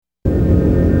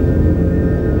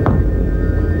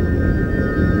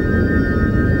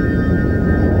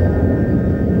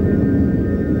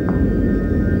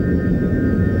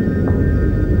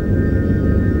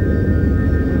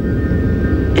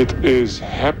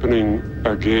happening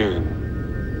again.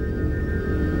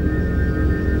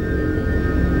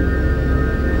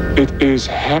 It is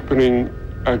happening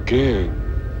again.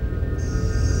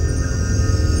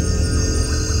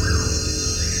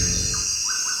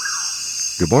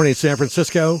 Good morning, San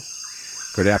Francisco.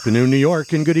 Good afternoon, New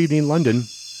York, and good evening, London.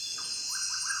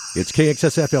 It's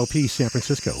KXSFLP San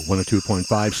Francisco,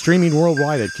 102.5, streaming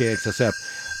worldwide at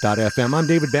KXSF.FM. I'm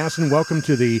David Basson. Welcome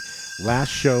to the last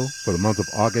show for the month of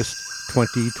August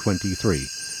 2023.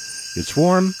 It's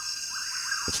warm.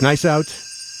 It's nice out.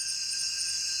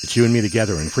 It's you and me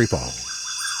together in FreeFall.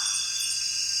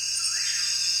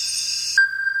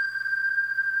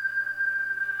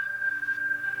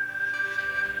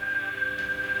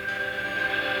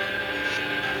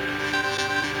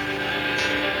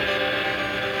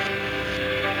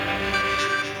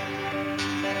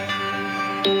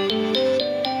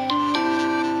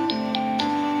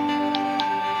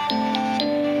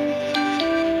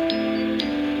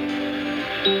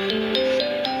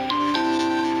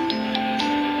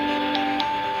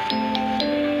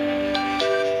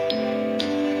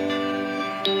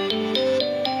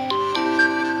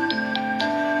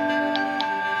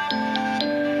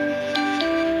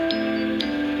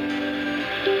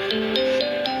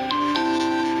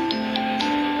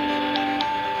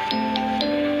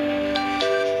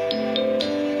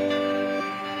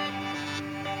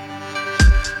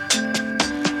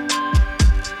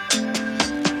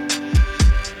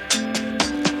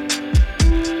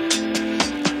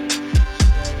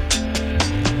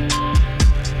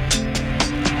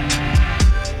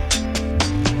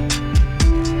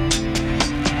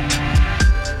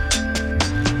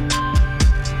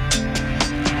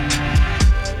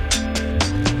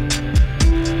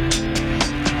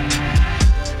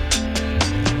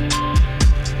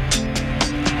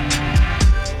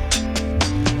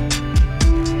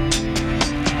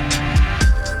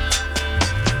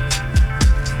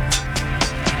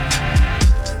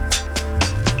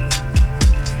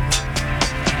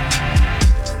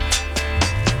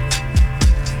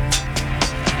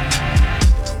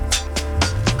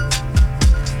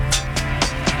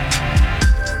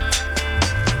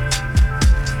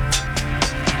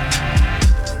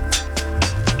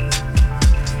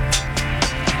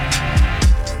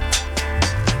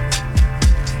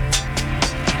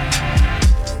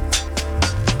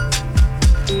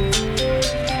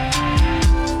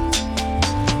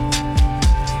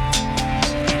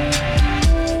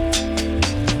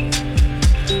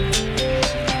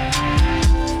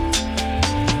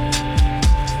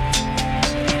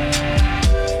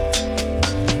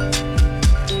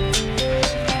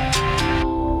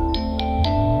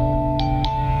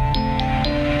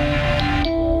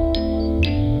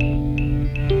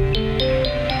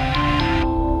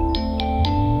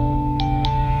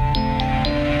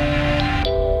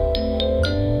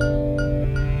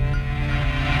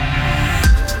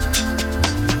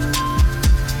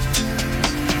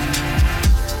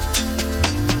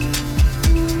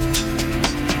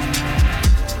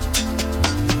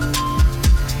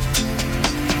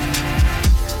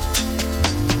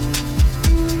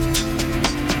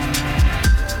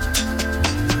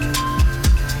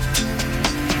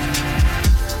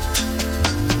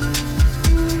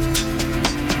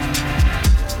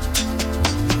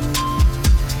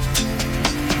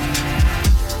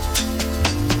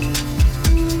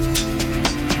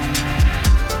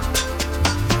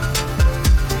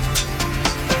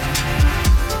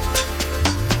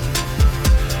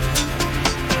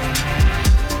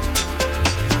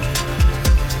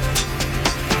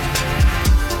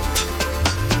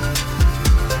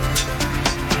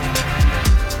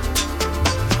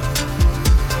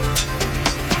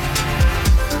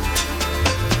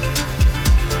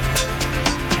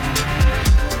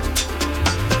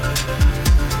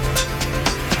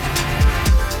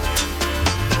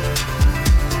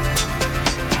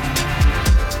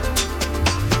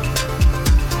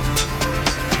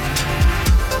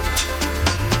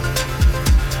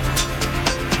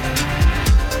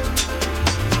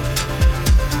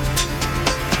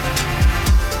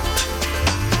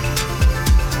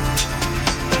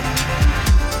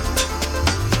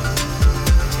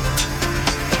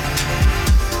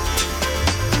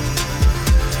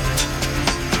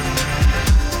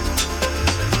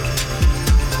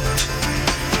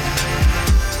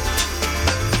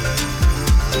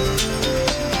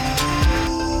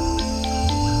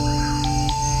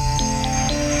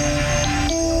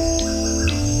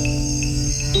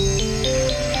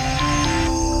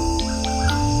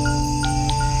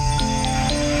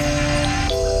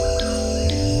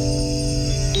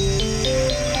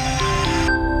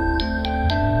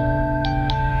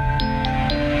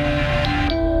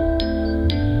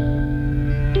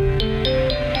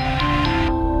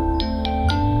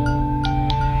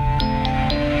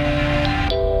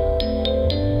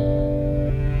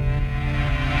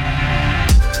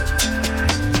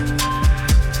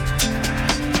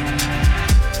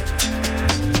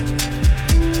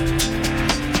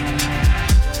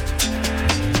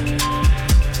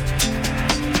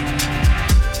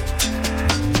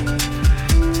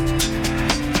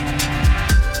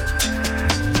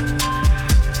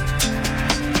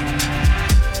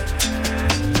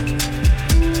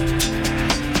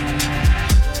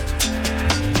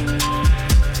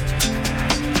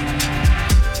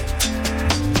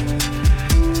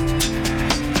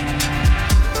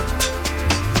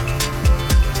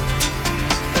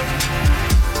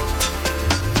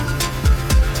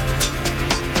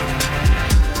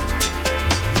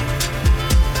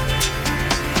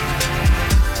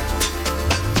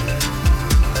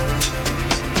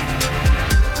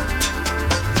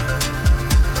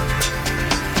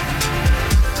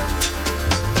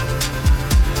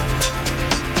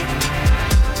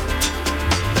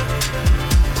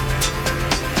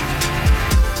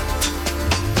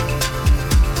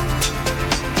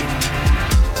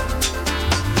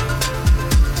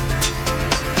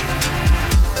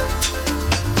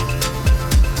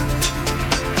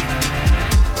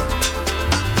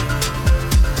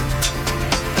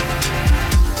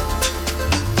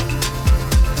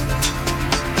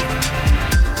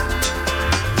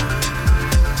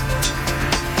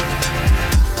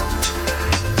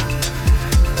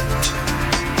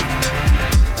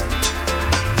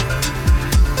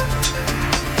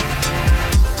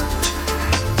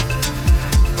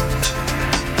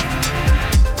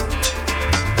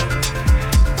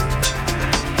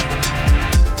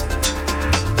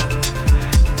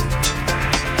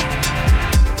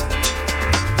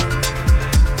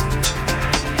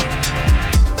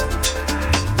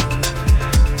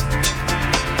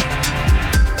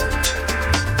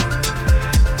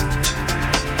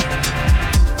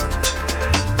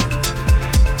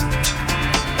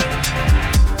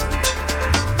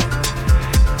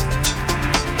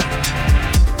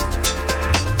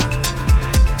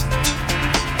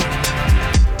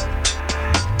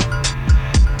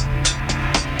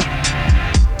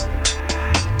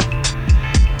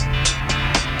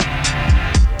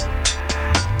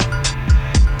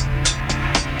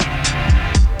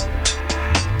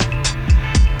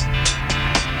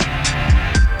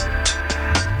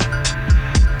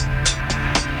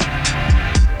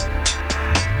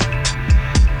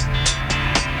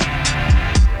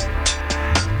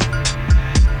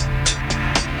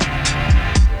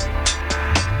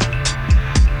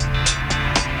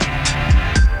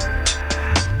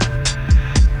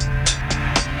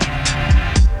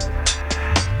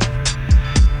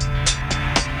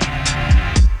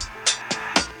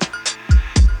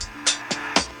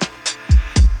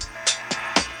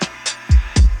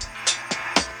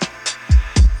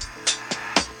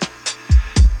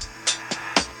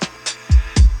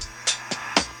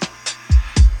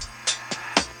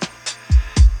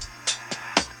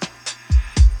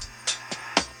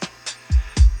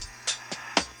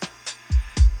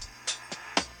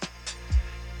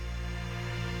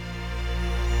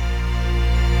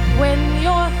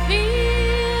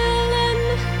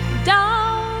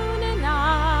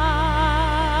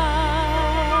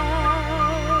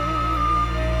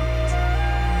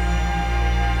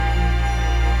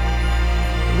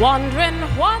 wondering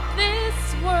what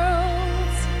this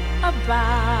world's about.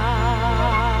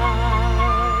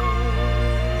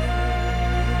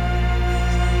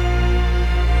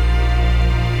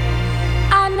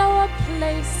 I know a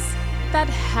place that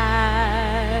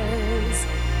has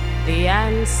the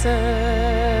answer.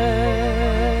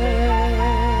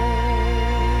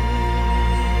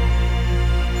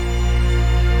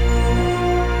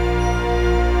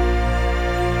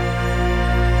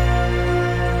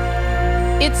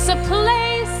 It's a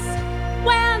place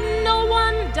where no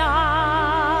one dies.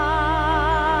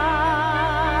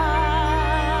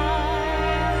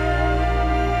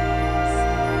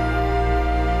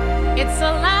 It's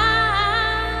a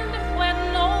land where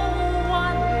no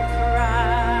one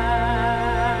cries.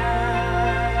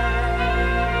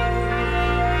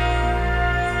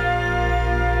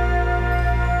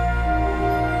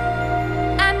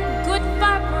 And good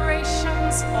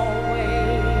vibrations always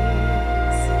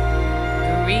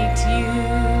greet you.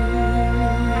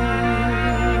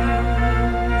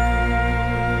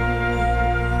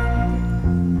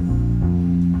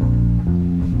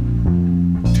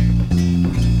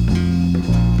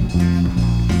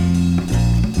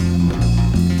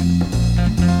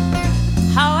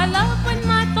 How I love when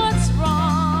my thoughts run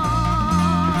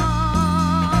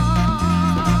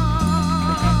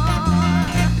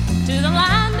to the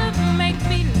land of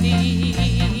make-believe,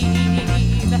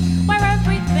 where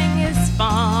everything is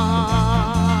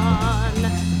fun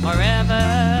forever.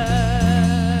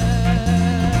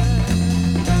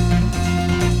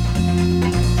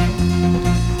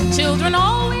 Children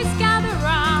always gather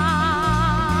round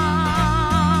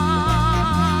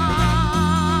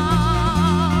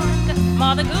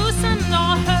Mother Goose and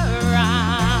all her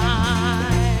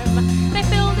rhyme. They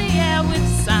fill the air with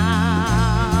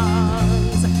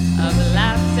sounds of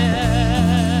laughter.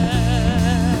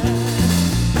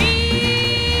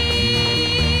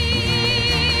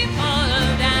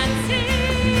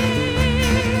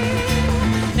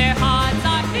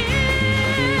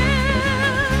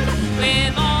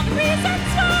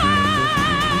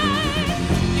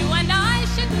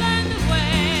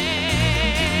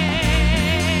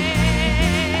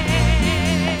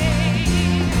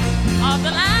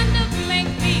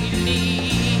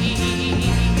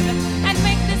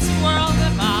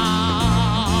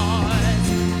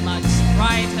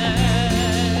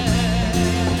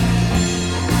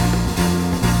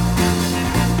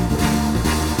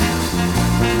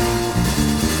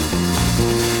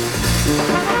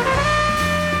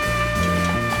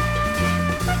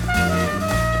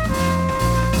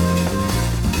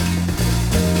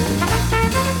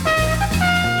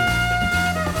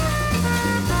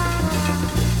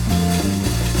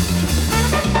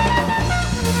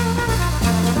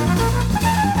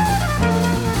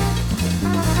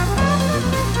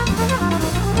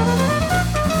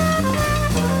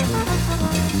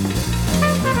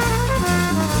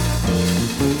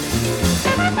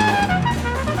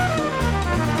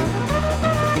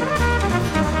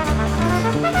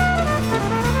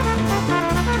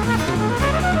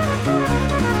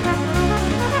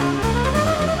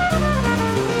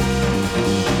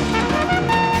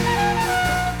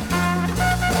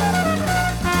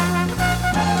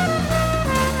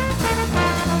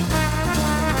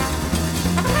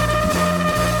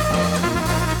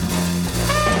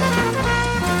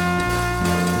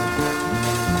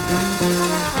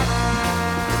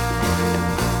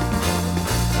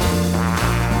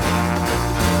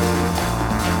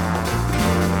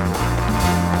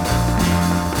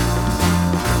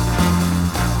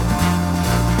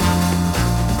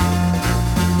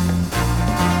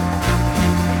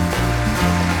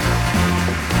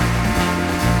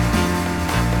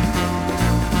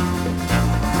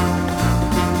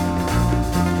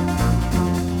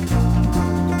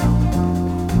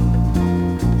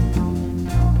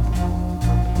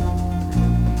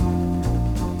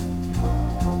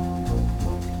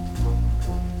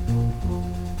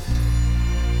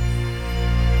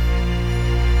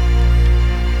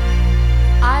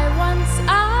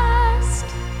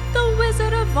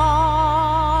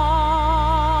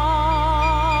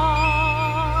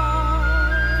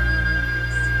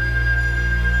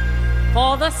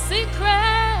 For the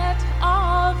secret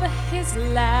of his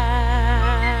land.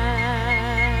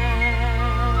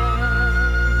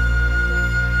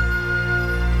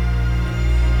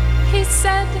 He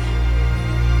said,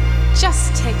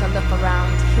 just take a look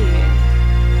around here.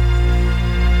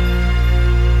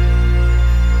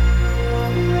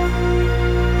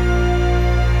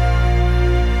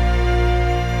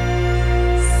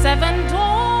 Seven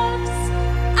dwarfs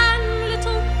and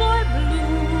little boy blue.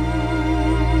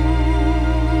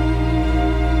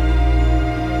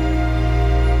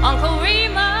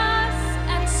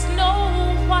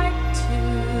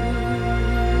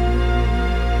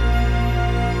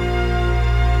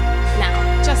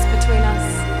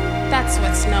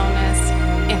 what's known as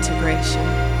integration.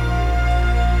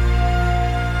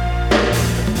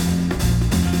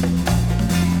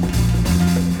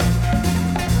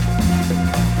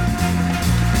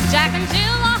 Jack and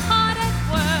Jill are hard at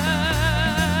work,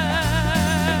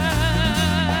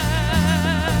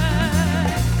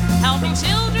 helping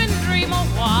children dream a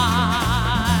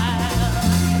while,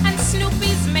 and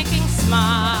Snoopy's making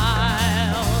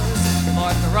smiles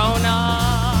for grown-ups.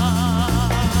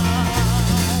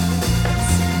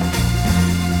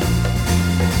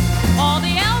 All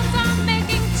the elves are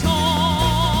making toys.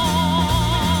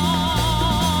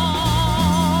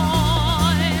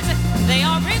 They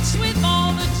are rich with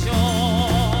all the joys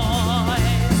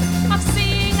of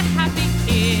seeing happy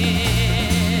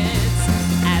kids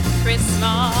at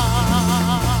Christmas.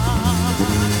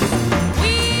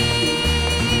 We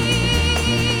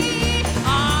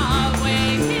are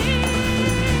waiting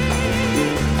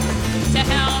to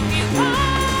help you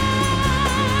find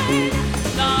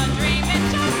the dream in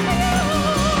just you.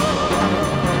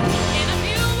 In a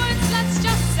few words, let's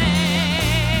just say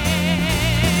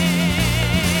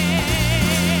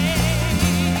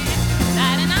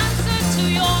that in answer to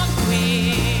your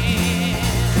quiz,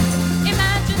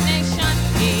 imagination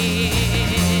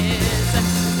is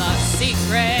the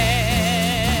secret.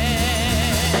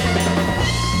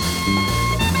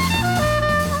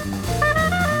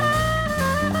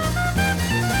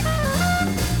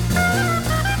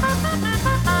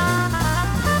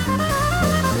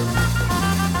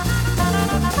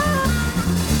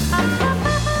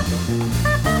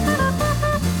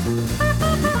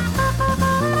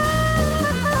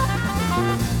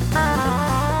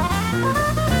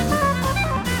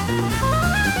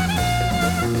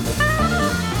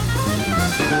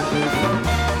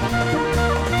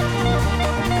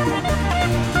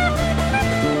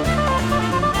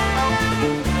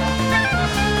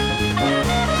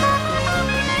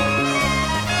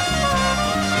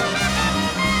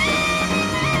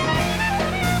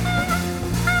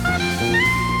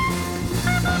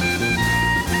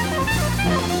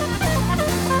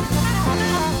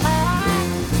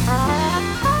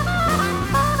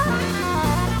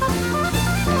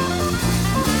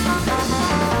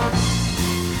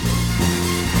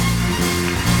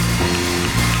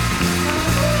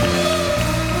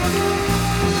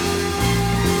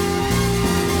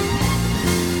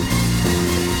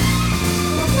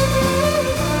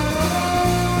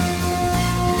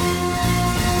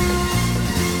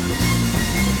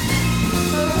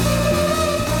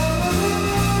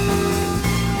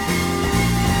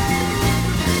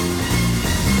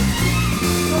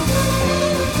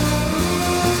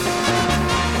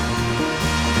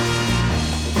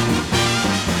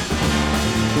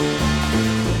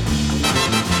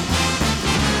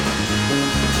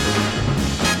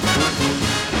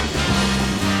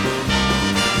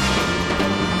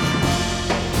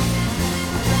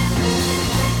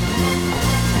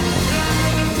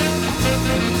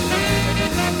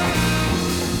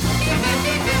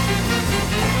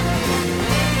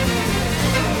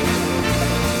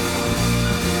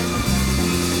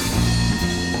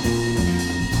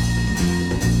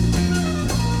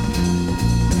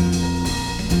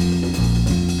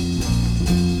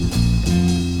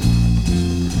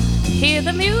 Hear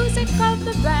the music of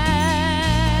the band.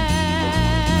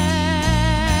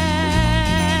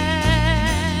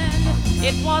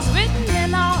 It was written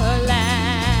in our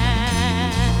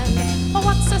land. Oh,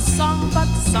 what's a song but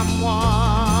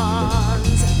someone's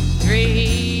dream?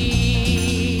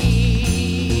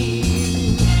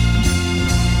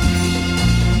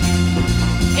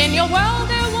 In your world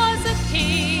there was a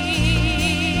king.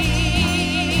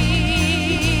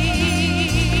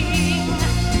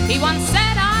 He once said,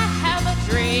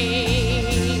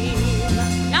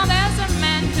 now there's a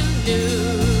man who knew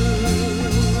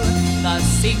the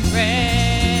secret.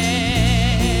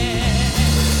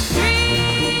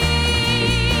 Dreams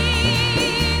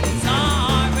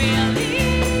are really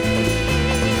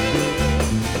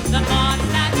the thoughts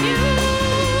that you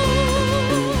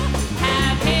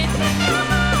have hidden in your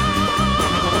mind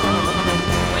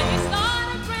when you start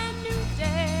a brand new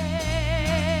day.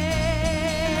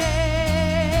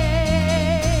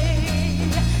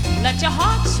 Let your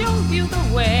heart show you the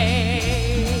way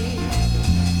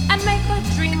and make a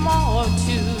dream or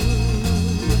two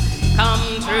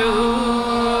come true.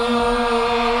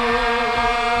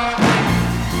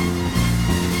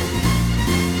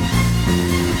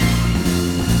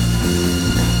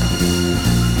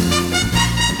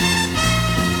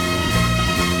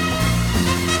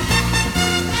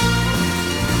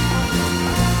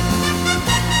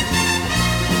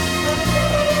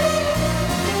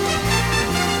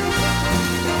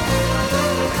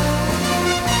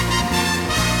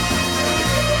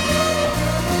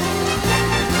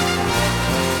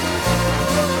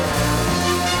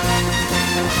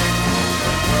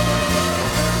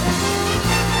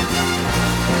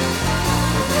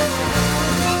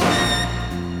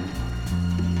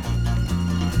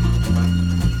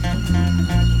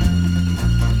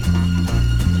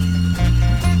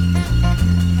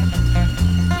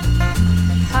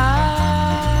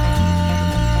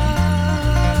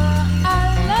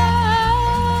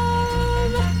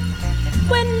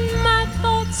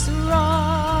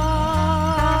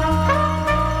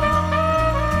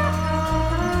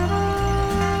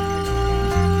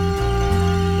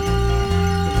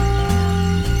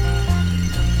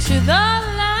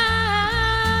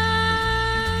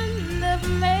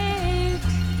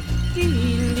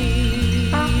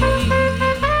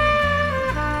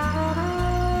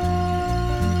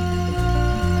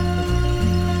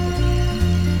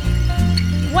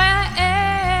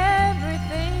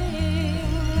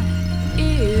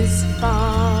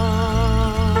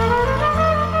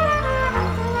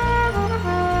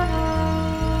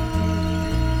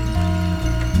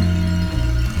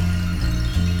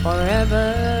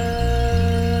 forever.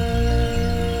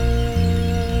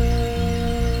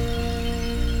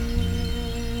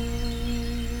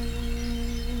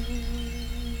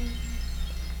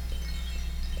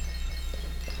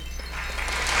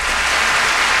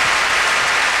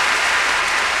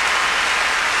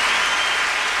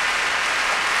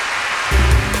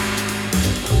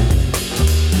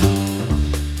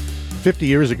 50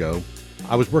 years ago,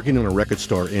 I was working in a record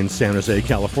store in San Jose,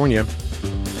 California.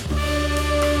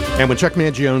 And when Chuck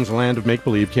Mangione's Land of Make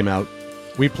Believe came out,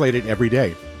 we played it every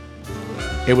day.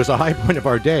 It was a high point of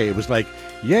our day. It was like,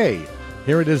 yay,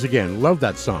 here it is again. Love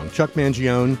that song. Chuck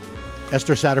Mangione,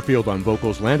 Esther Satterfield on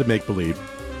vocals, Land of Make Believe.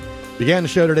 Began the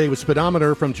show today with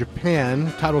Speedometer from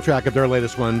Japan, title track of their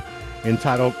latest one,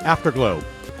 entitled Afterglow.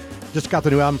 Just got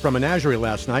the new album from Menagerie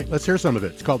last night. Let's hear some of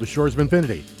it. It's called The Shores of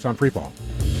Infinity. It's on FreeFall.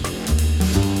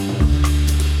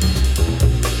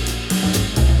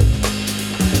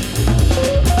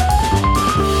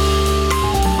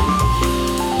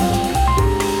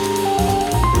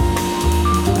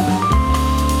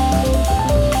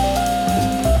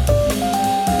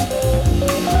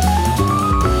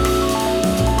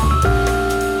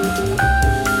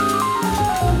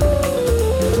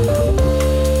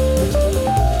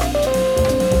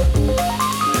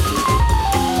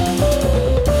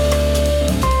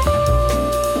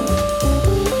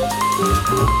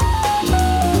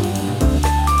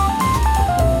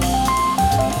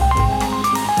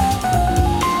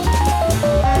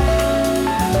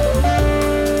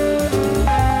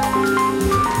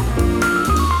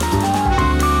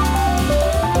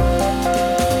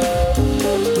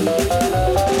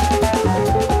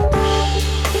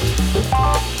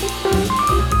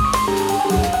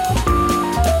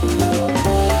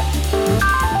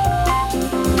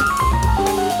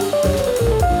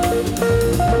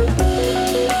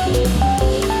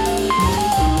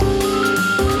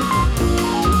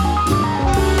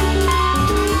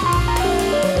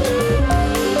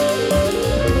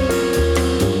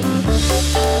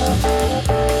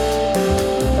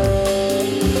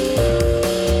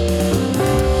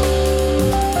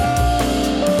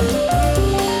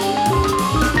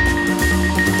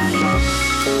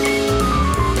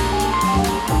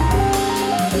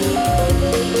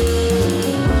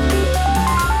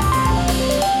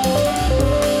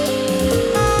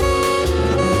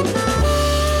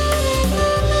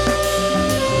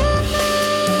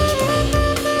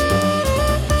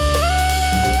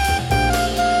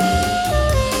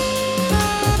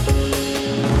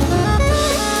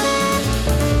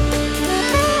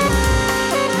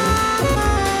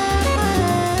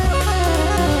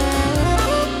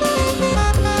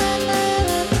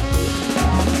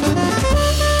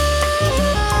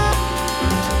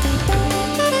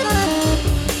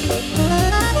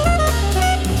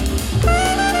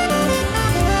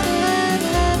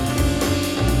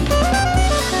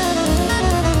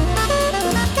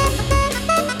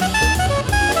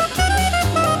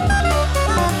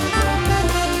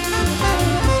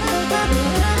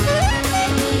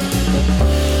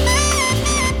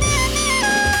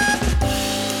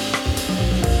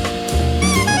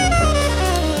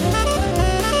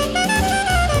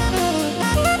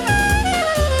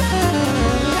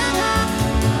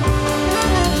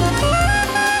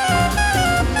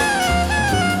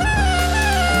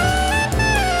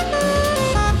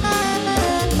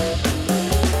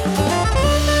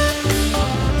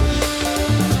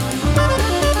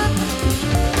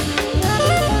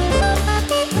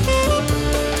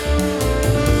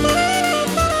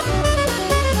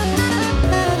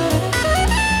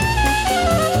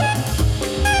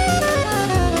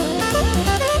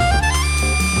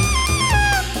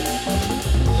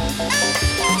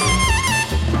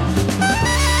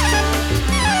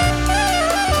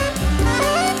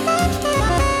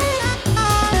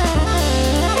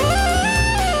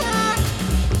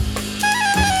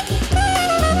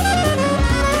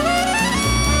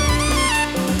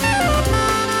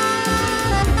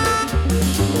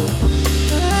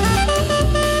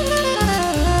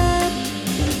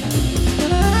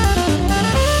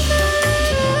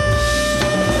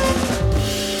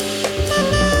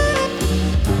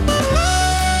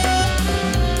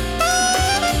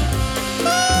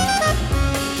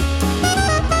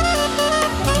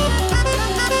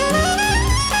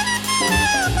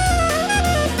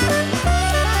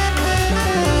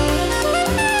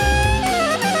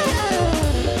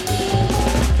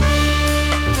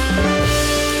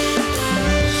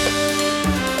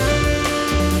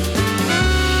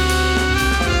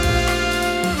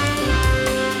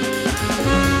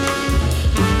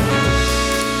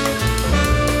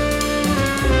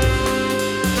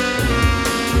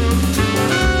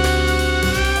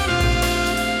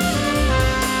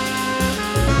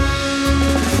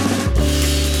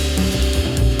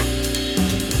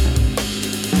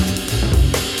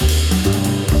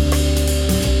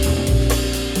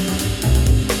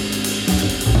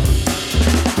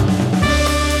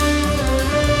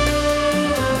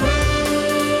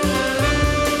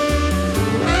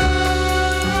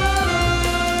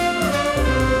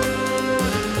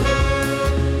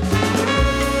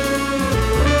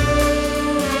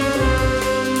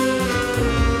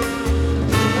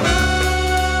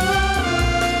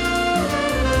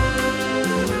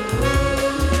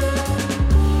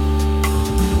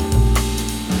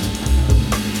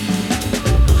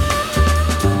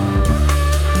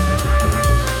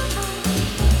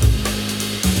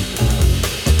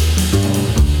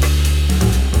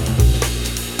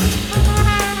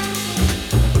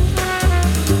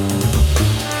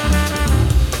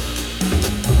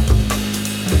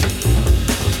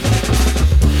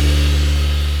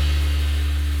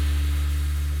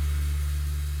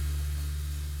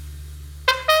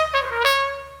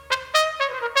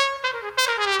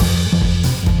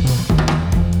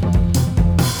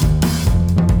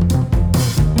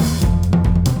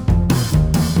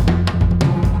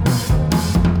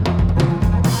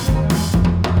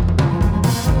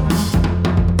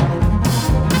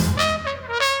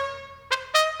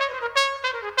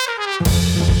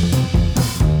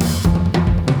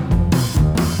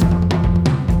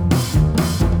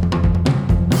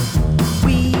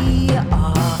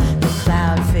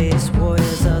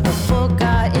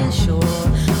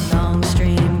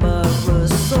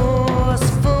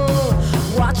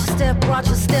 watch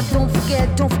your step. Don't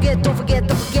forget, don't forget, don't forget,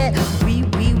 don't forget.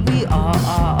 We are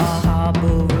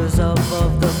harborers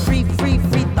of the free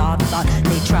thought.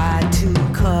 They try to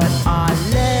cut our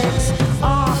legs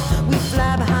off. We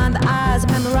fly behind the eyes,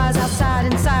 memorize outside,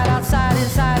 inside, outside,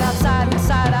 inside, outside,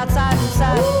 inside, outside,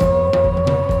 inside.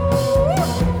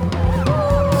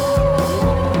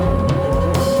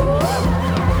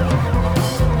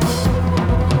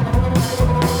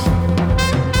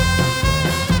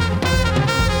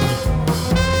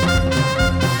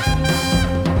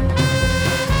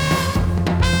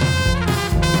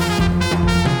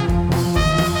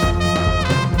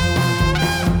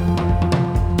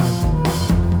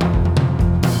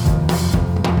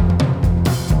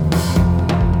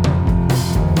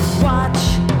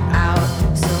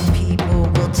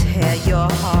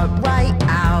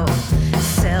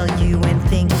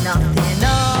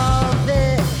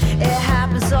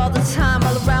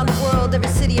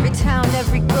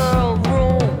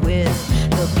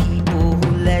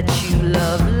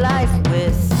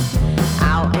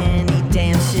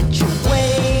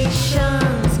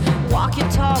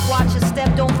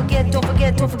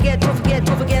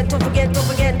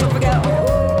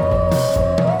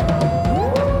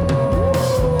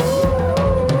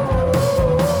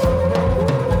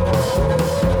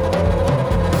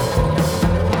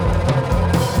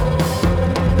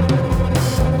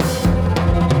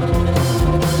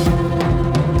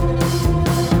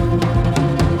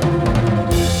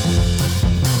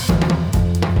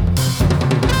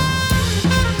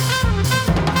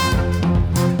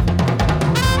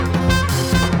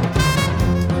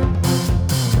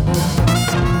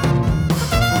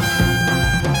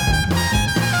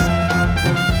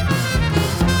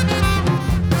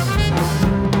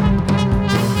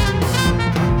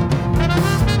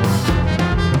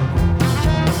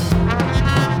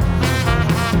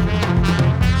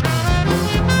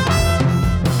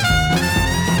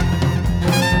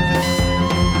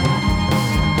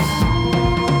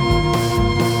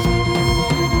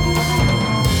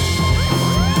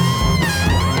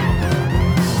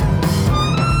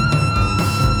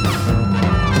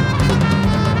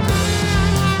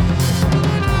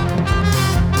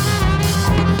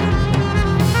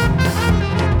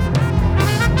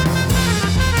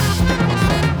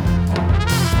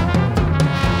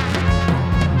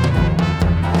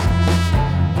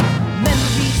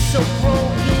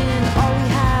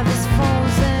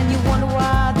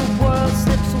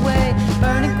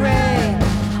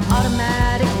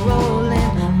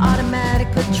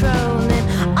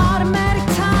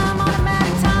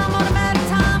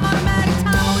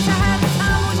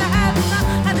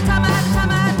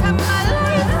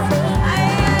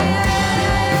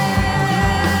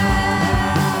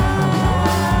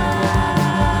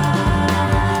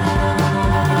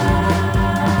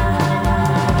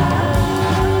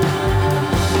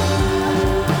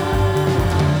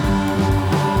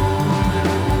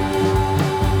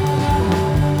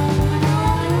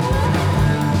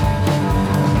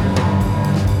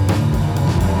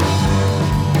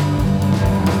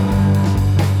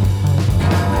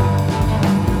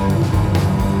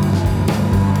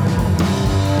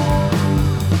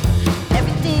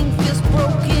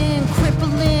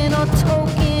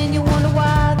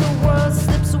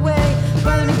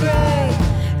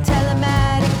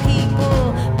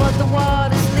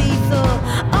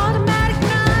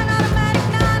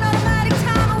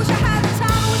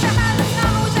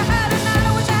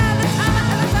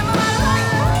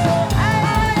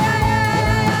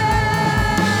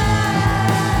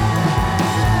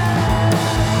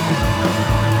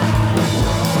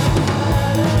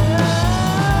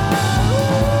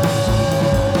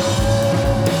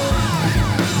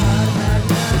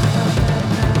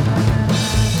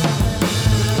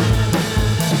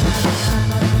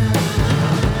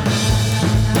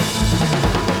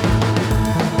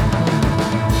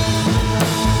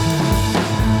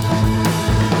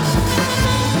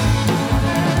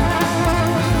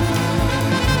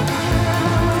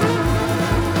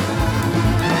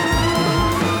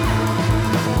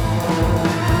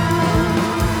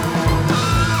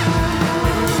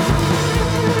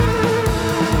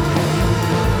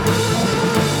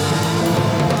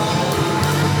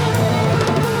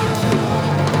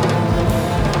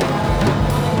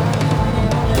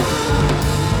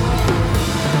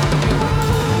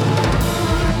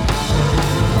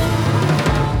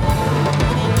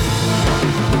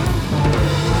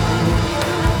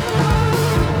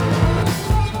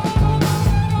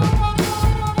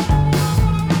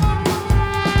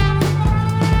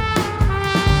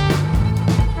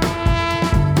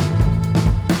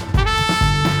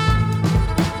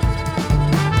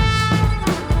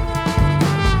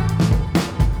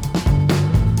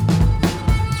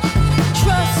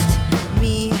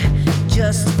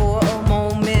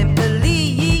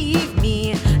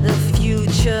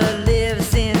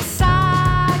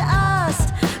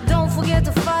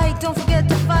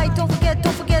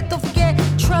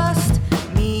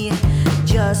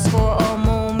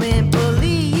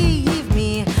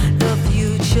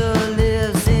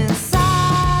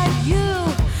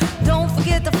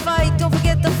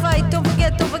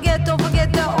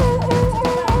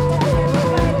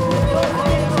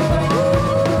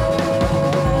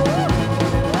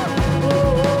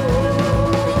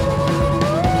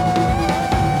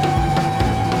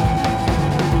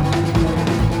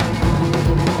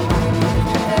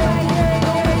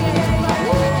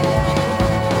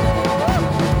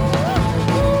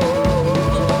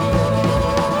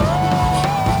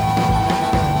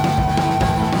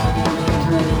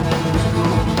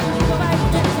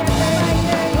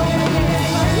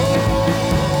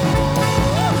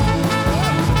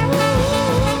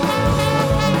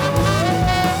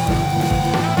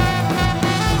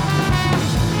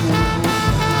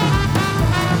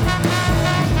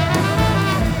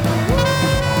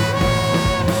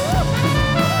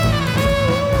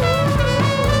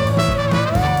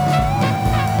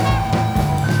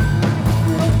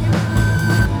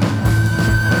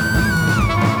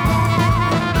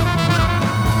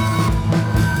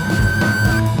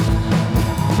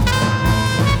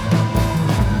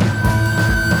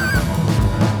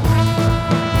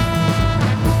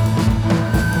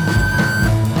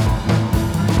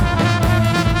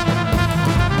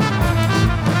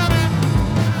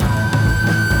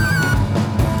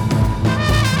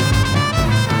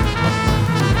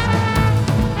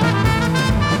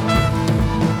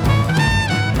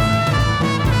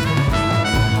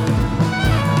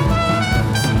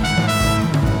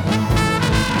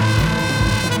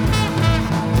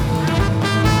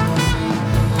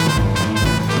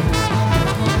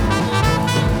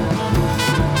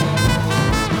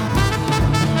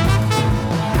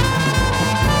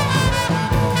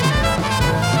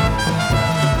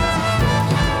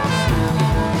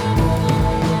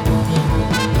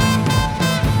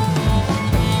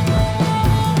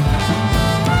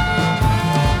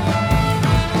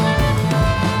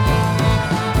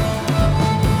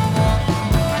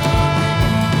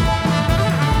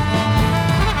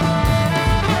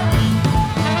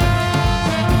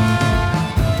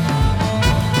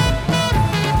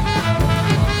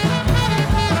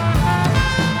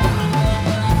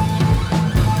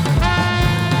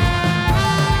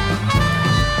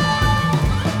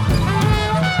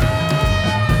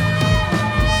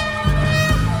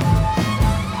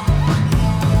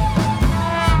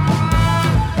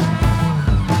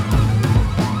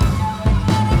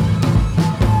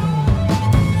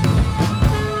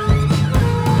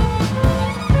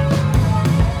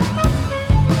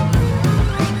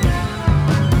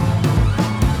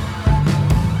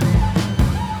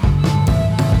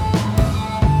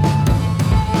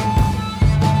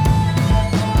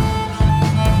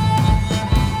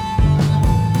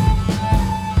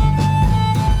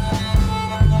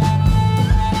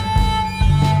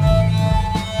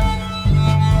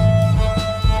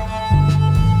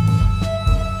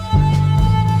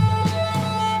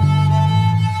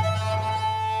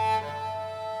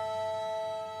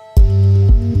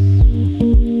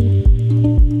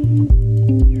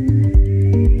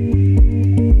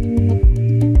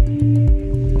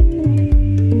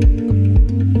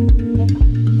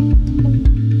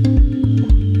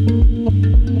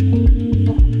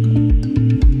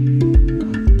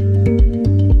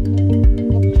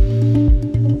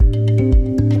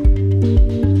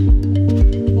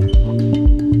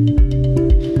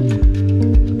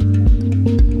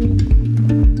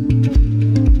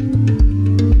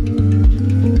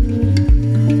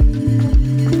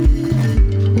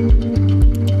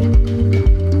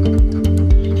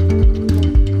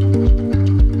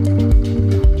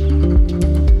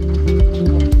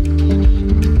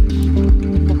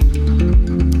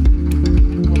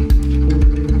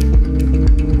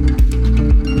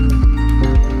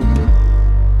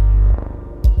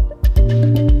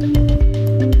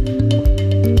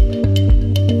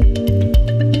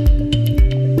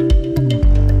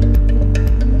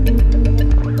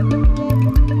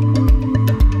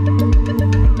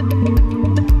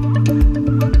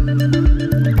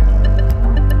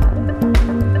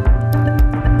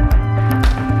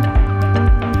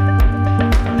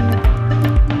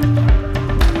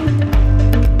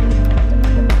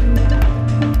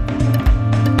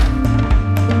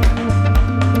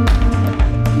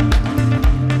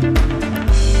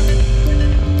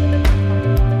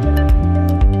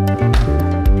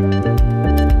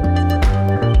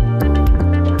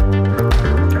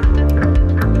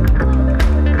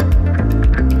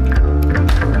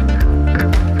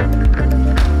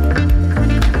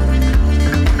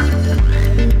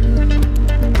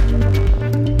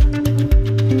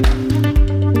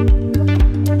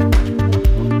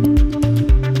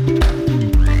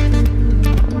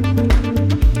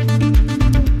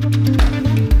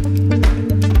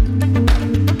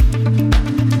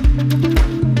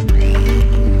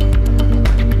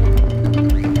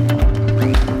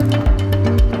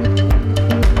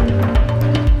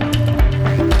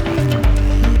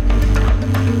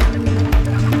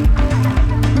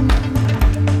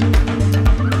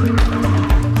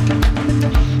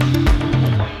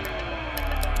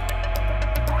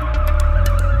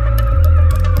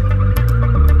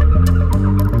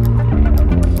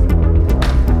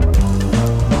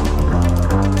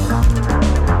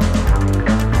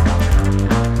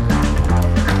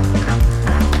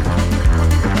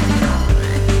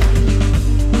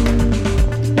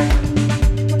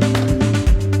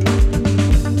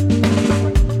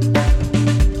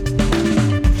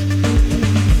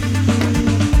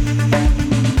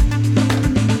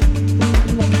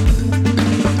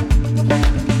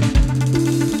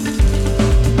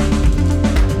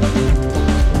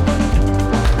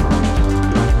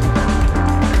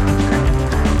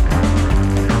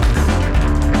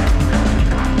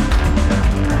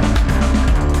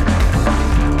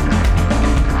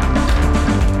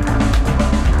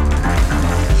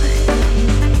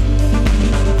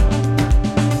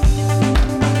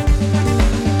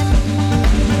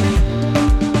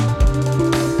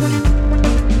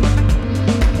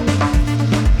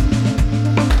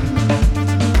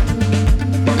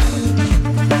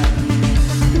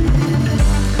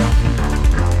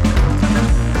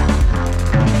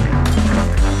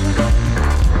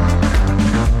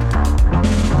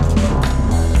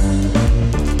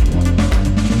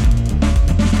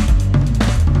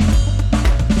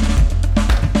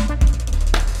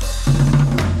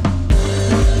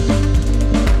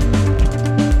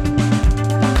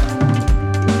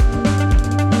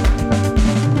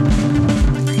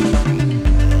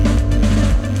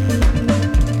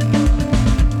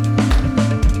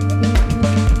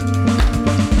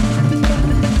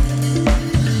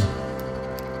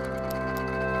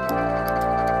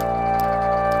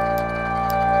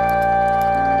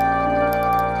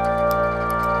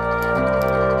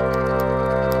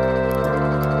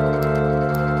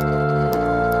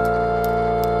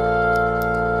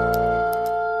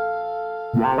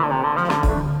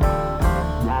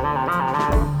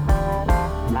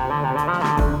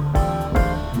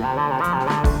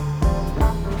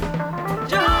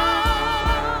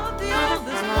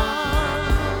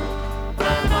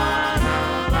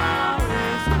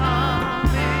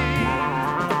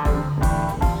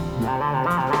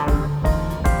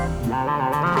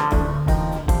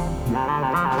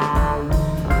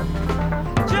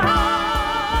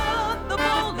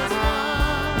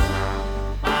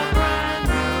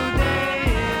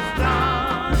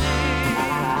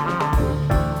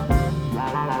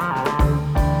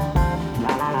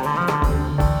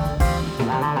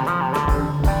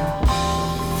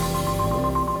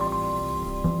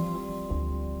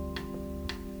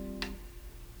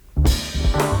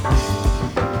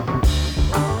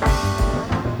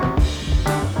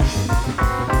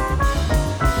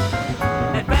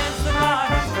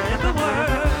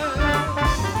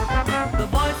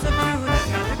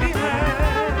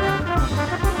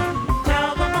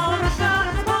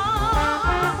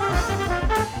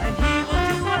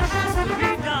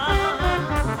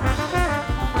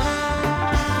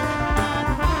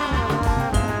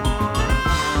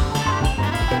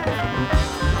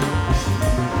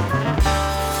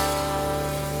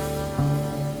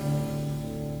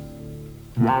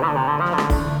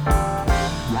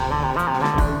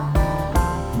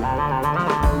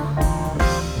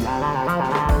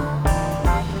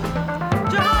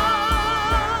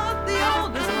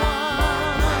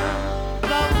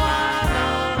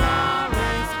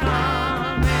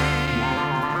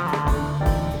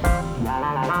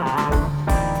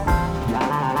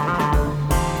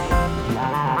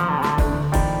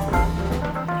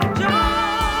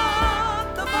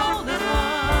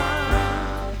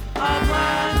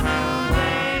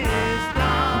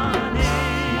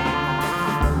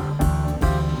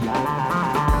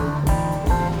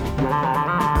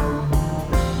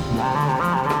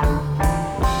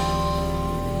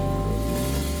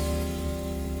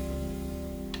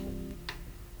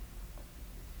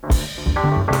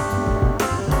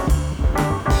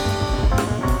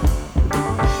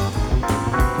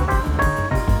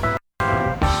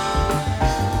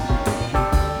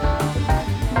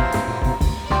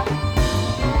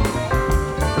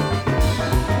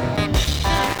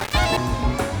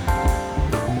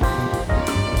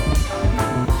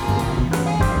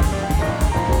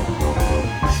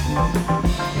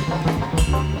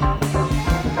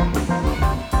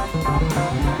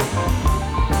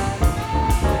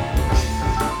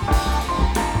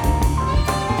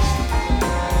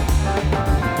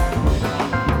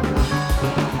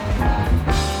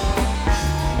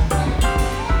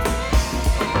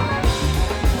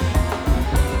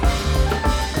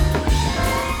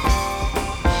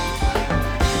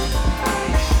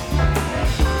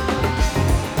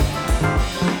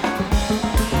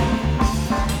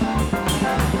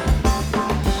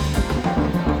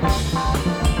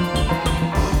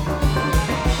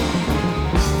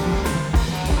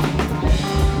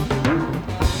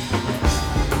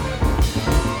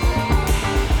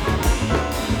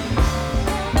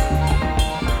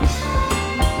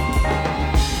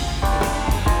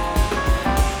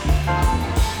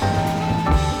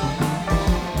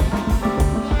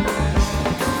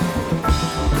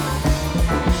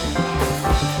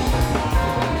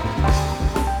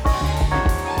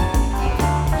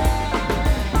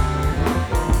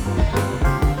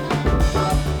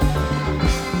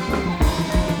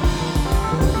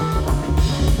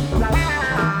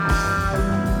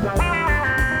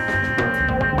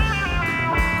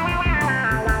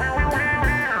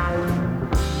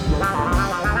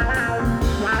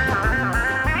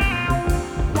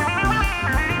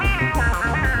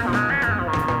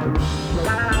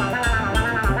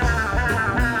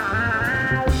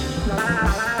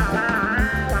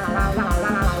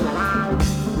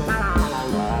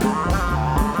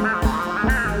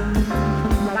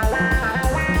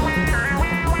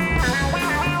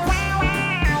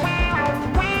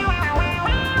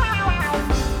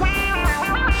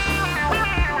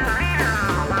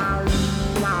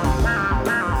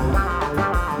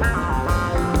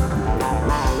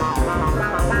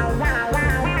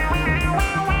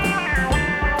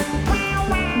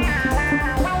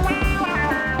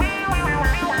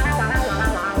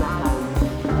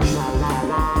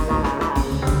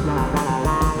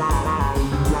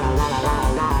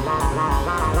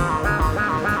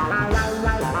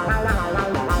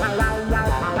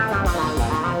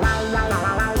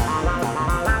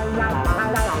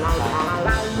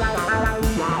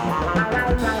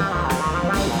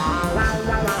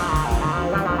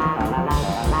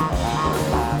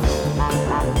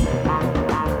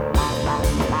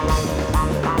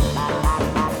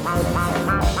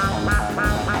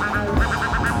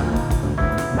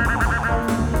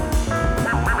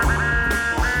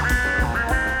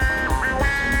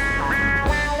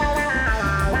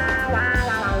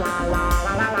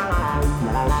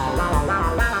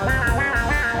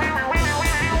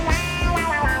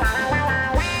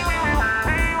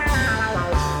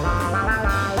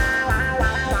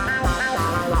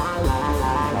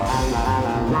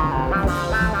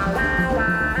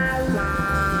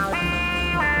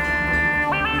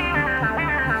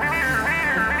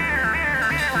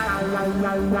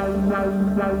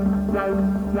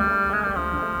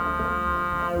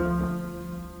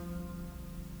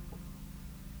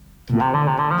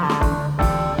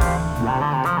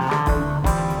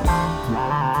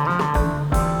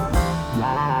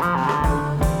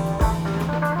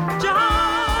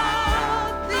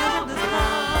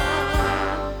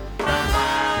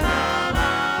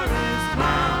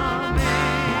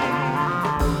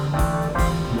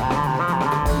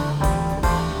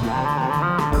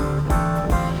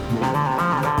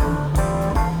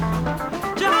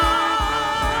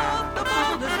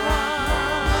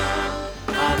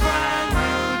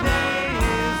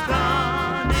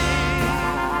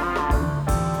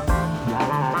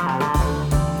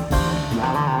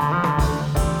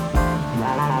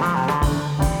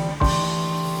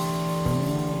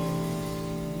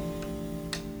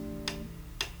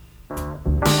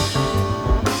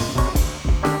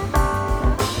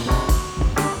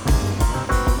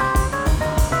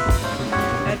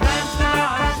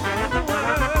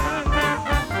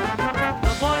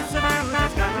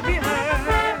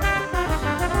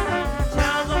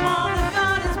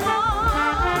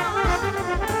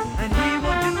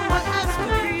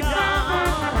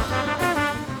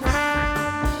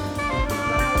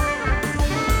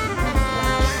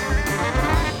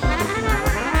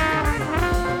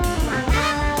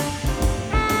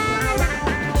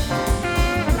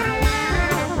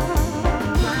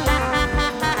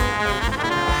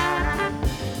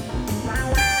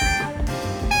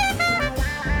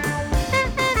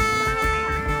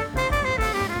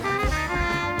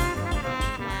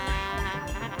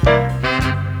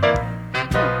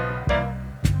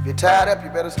 Tied up, you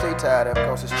better stay tied up,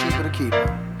 cause it's cheaper to keep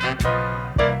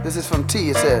her. This is from T,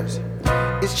 it says,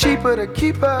 it's cheaper to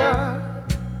keep her.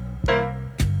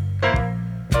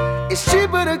 It's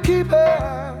cheaper to keep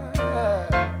her.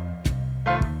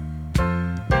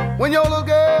 When your little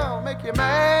girl make you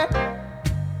mad,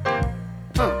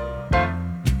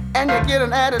 and you get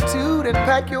an attitude and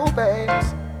pack your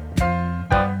bags.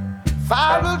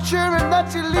 5 little children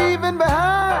that you're leaving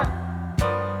behind.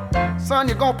 Son,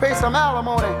 you're gonna pay some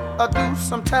alimony or do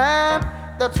some time.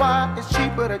 That's why it's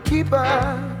cheaper to keep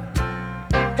her.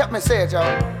 Help me say it,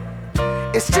 y'all.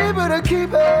 It's cheaper to keep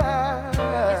her.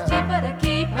 It's cheaper to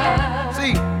keep her.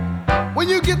 See, when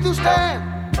you get through staring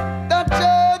that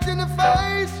judge in the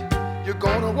face, you're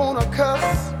gonna wanna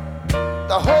cuss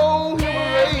the whole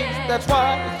human race. That's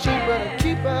why it's cheaper to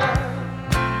keep her.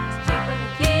 It's cheaper to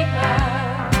keep her.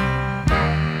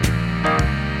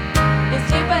 It's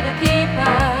cheaper to keep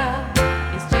her.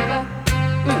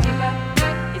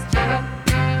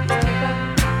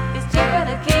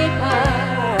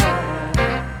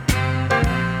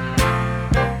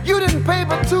 Pay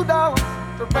for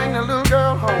 $2 to bring the little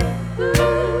girl home.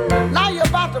 Now you're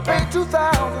about to pay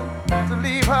 $2,000 to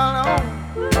leave her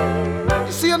alone.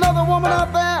 You see another woman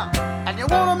out there and you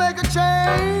wanna make a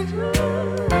change,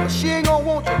 but she ain't gonna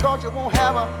want you cause you won't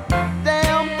have a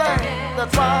damn thing.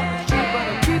 That's why it's cheaper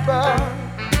to keep her.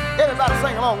 Everybody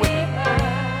sing along with me.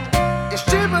 It's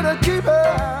cheaper to keep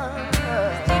her.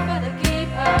 It's cheaper to keep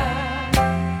her.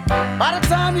 By the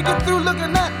time you get through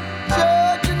looking that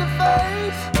judge in the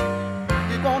face,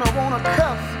 gonna wanna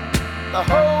cuss the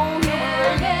whole human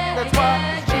race. That's why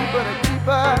it's cheaper to keep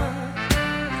her.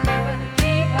 It's cheaper to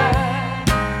keep her.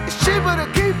 It's cheaper to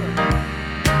keep her.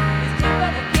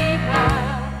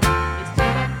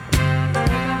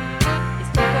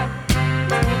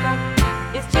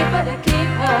 It's cheaper to keep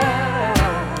her.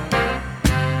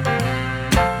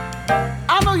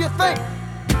 I know you think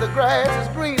the grass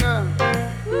is greener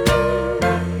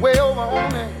way over on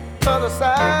the other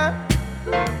side.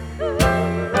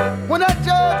 When that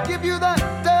judge give you that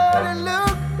dirty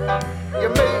look, you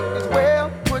may as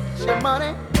well put your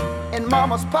money in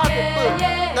mama's pocketbook.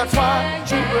 That's why it's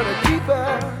cheaper to keep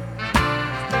her.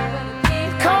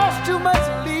 It costs too much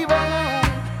to leave her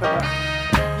alone.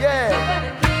 Yeah,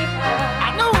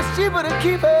 I know it's cheaper to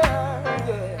keep her.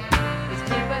 Yeah, it's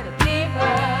cheaper to keep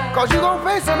her. Cause you gon'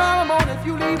 pay some alimony if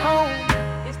you leave home.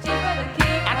 It's cheaper to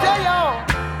keep her. I tell y'all,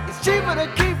 it's cheaper to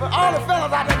keep her. All the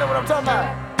fellas out there know what I'm talking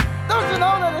about. Don't you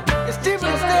know that it's cheaper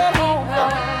to stay at home?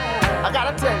 I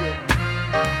gotta tell you,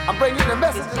 I'm bringing you the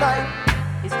message tonight.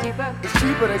 It's cheaper. It's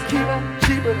cheaper to keep her.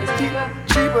 Cheaper to keep her.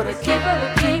 Cheaper to keep her.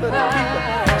 Cheaper to keep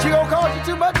her. She gon' cost you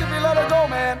too much if you let her go,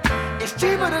 man. It's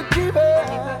cheaper to keep her.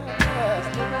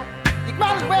 You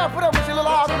might as well put up with your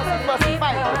little arguments and fuss and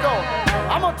fight. Because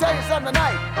I'm gonna tell you something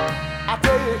tonight. I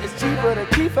tell you, it's cheaper to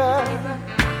keep her.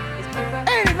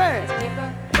 Ain't it, man?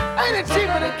 Ain't it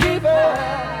cheaper to keep her?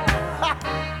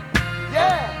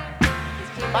 Yeah.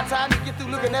 By the time you get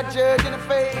through looking that judge in the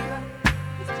face,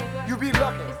 you'll be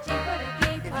lucky if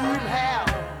you even have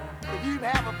you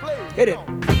have a play. Hit it.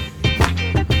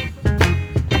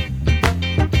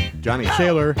 Johnny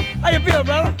Sailor. How you feel,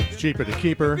 brother? It's cheaper to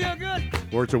keep her. Feel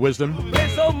good? Words of wisdom.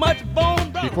 There's so much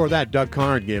bone, brother. Before that, Doug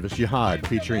Carn gave us Jihad,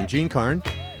 featuring Gene Carn,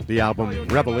 the album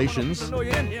Revelations. I know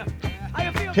you're in here. How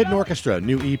you feel, Hidden Orchestra,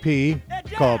 new EP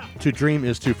called To Dream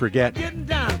Is To Forget. Getting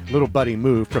down. Little Buddy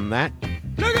Move from that.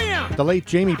 Look at him. The late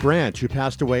Jaimie Branch, who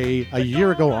passed away a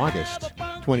year ago, August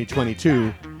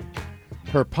 2022.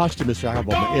 Her posthumous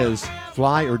album is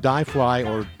Fly or Die Fly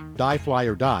or Die Fly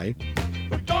or Die.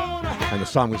 And the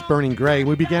song was Burning Gray.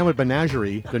 We began with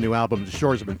Menagerie, the new album, The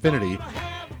Shores of Infinity.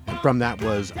 And from that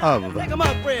was Of. Take 'em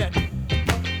up, Fred.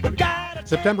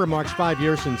 September marks 5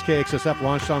 years since KXSF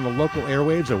launched on the local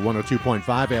airwaves at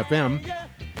 102.5 FM.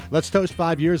 Let's toast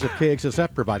 5 years of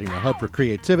KXSF providing a hub for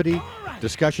creativity,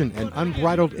 discussion, and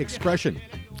unbridled expression.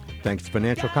 Thanks to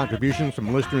financial contributions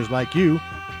from listeners like you,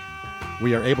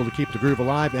 we are able to keep the groove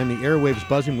alive and the airwaves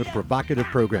buzzing with provocative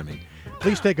programming.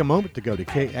 Please take a moment to go to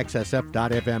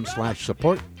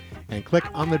kxsf.fm/support and click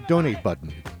on the donate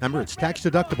button. Remember, it's tax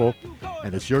deductible,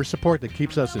 and it's your support that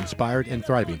keeps us inspired and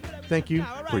thriving. Thank you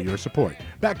for your support.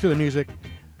 Back to the music,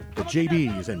 the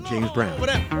JBs and James Brown.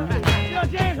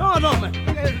 James, hold on, man.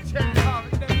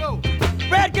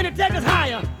 Fred, can you take us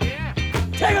higher? Yeah.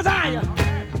 Take us higher.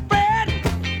 Fred!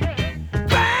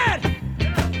 Fred!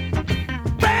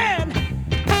 Fred!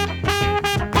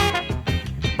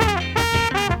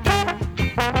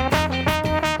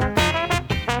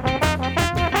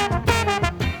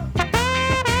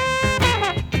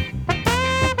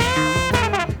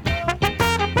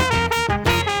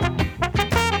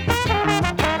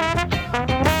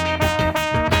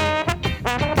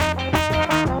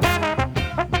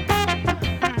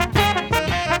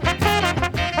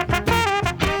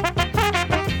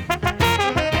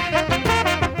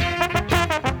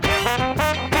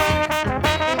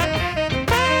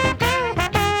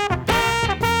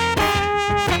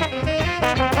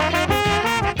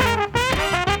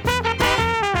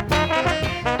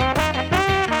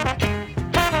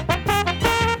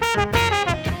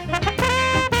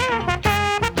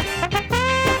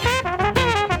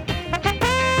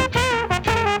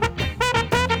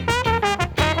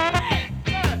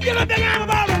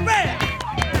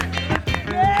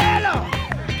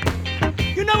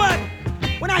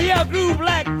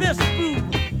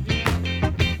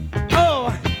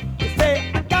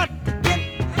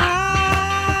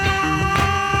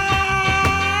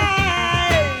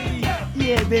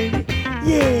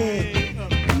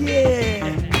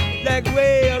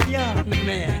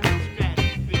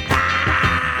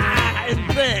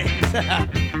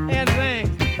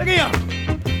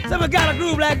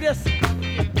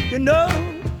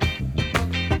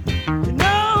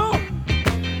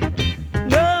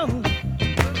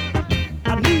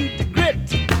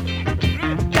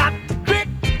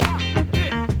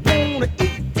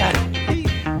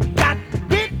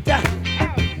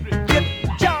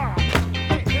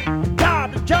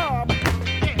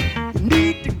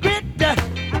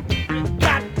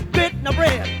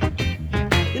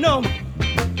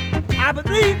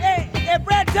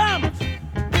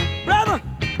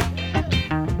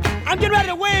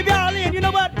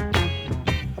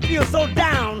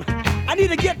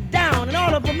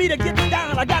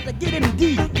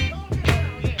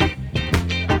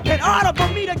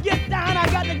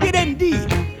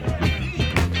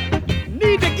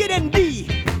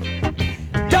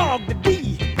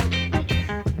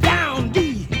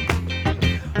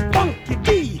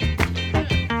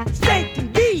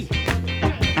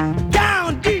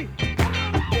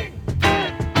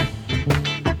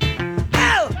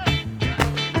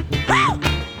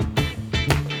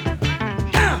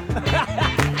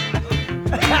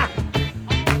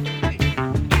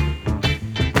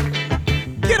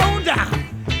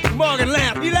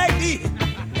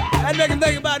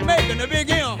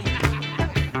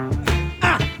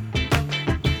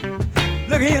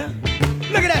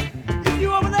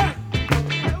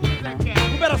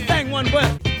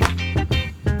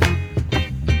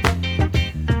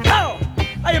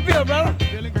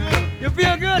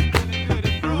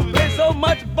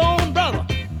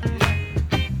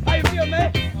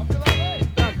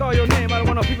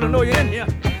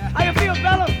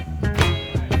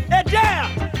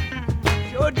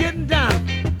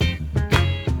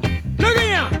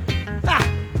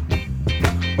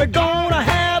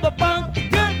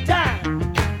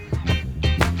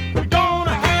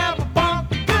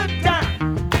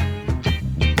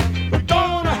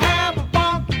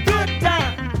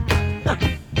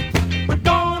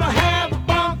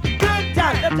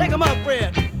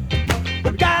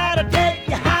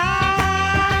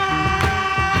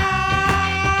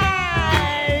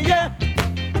 Yeah.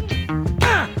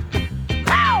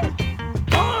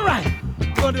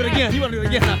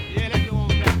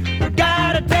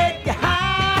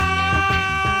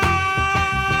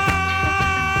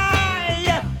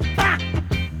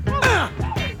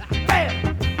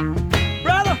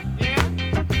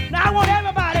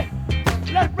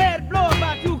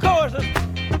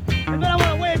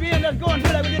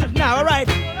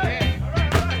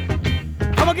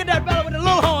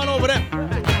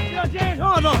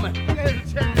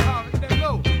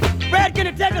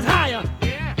 take us higher.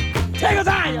 Take us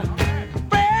higher.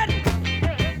 Fred.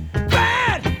 Fred.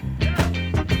 Fred.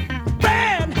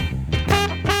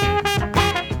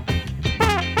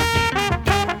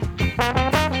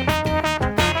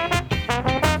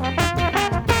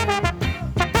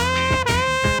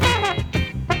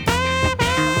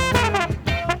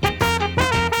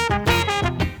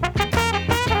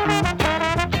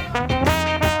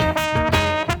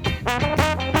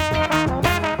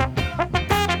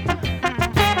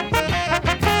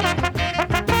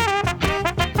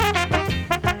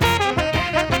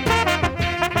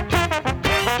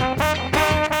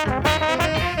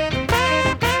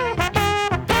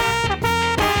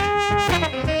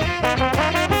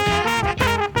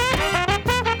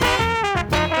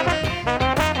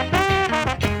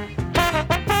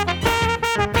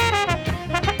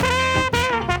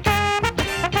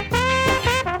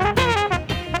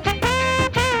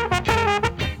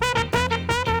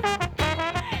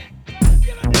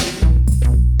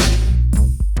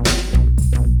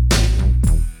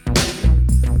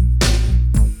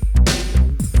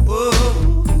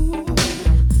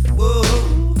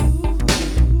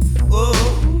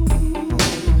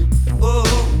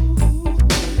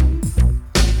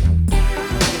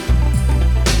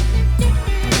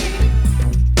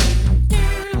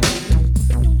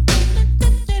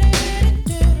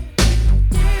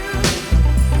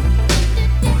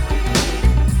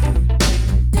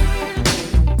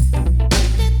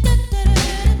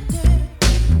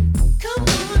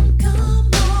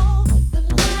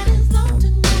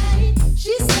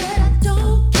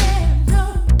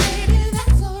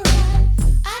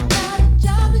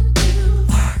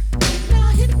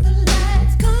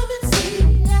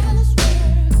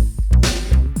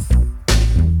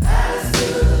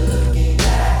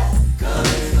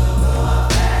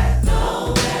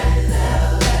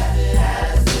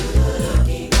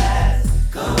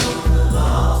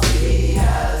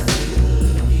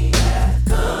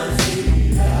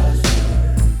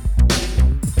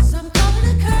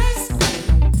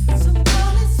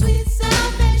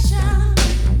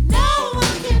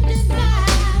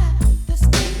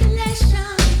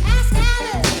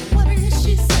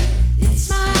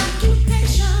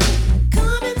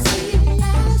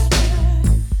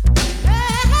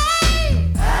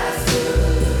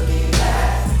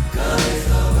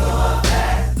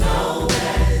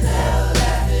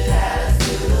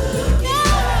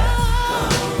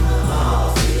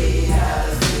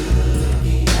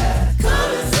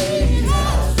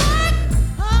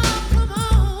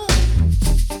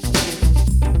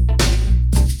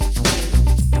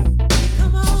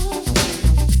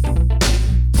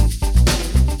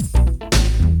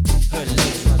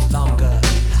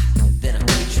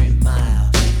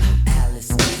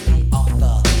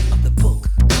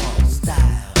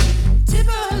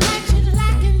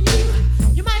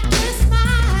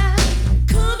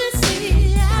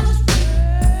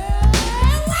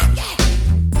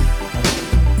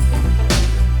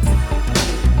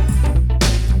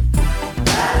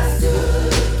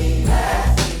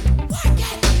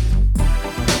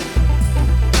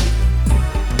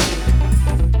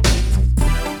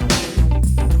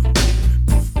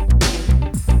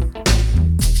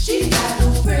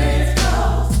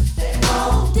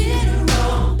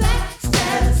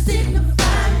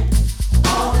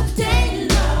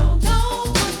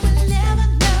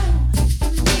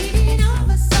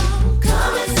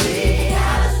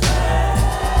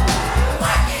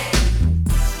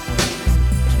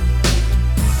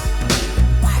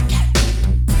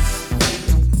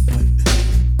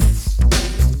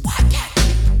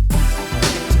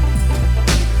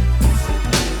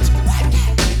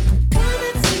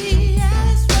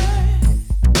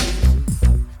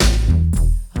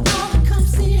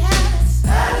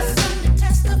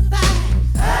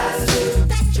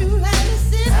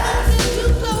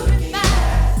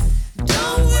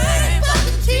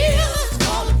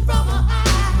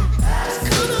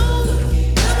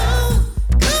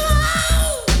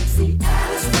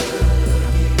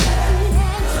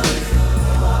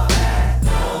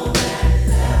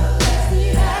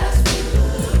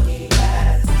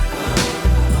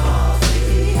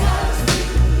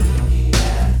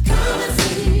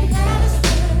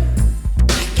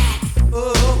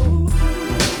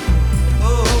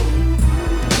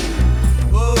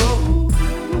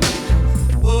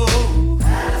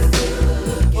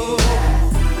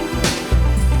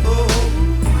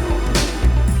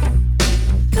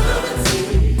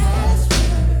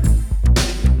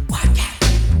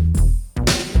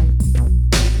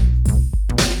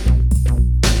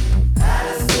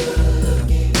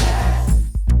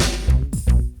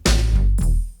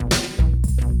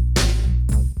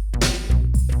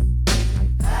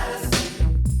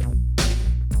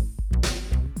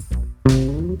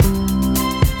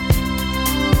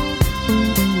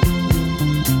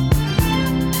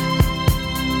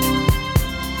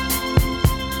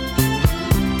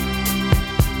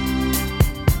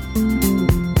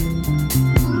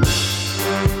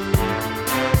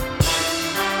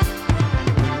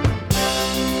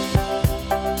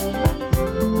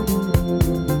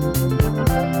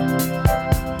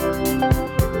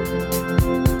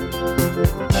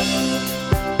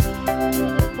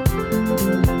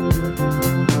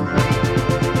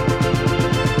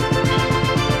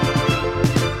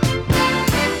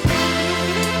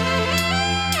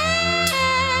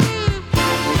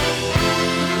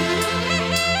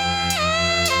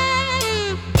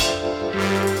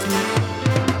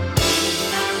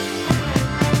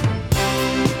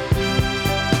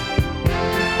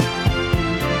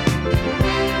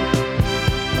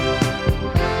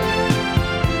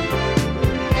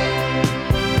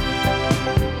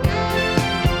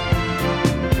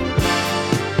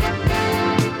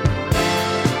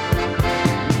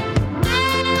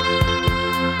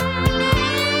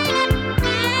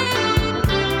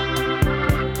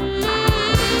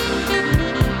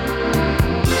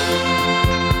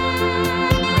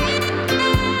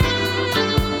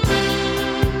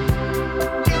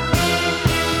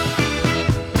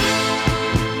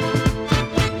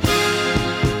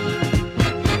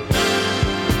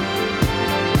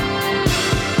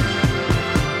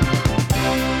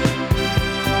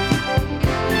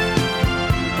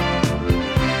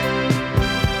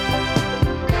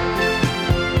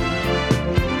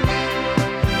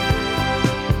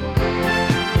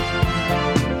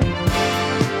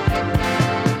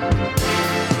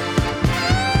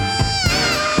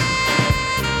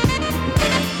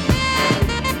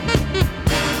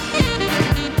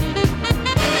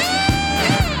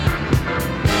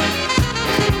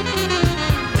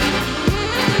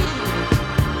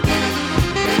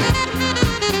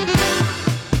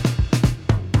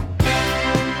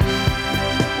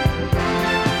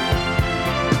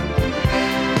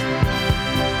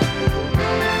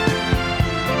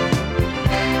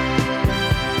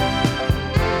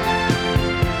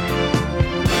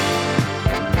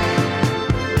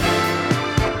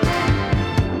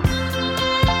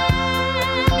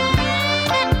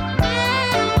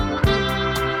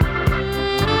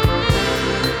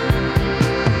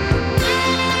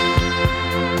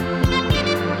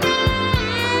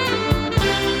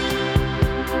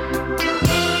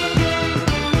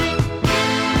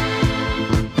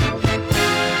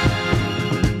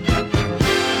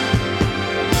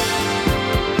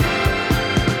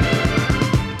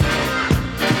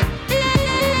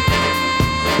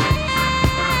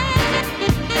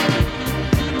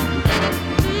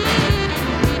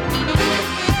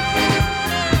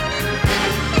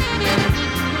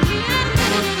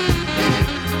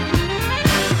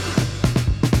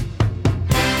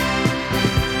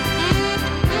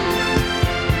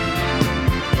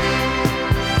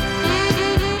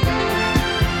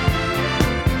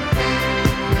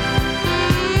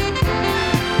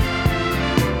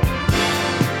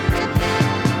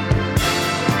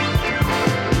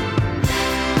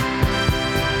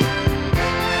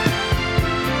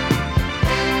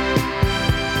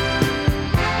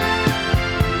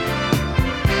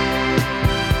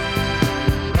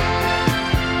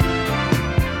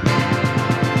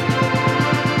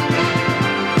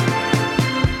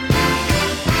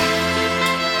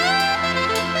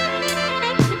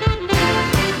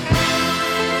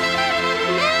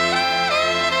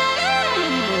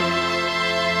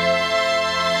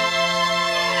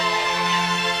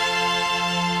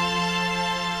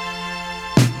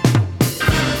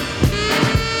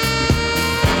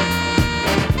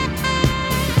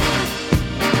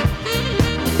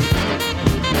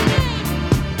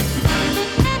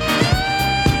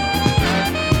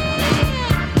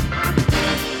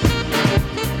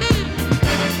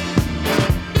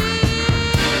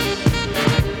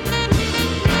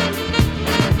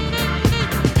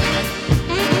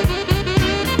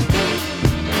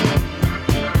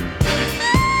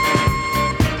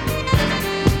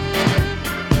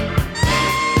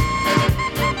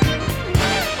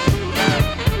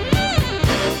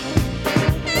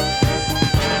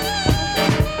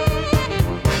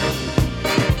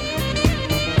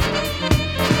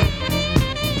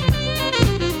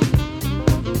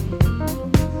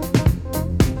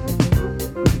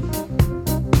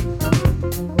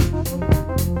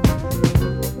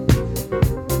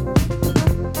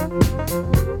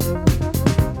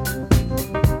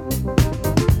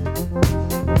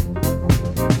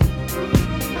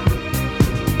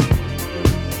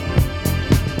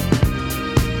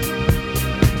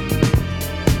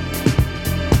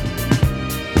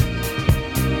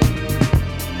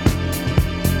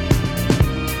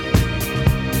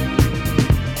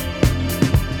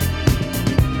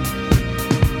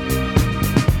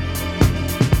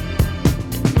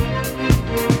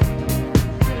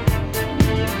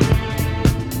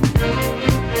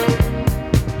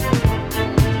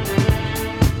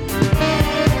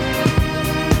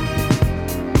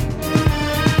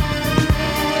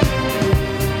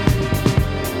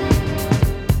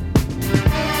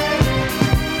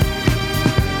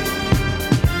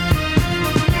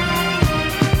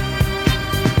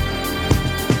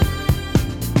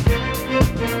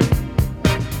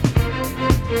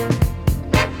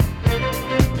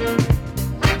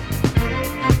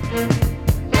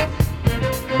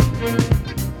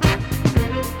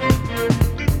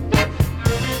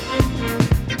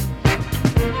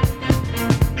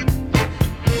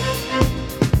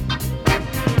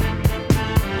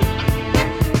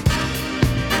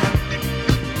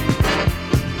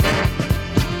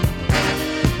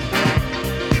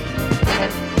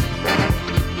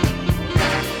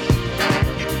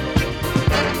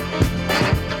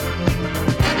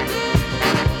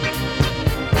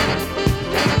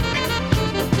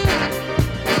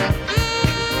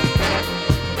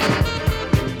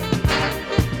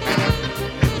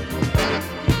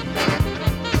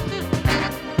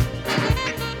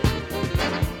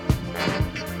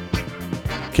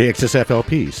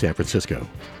 KXSFLP, San Francisco.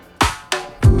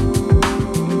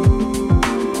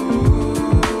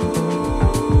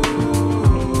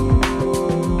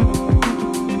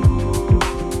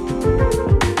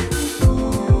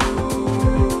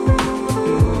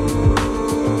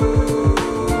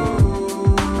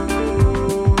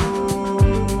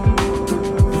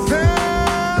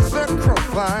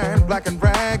 Black and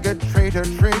ragged, traitor,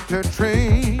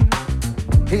 tree.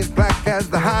 He's black as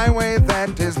the highway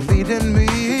that is leading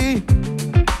me.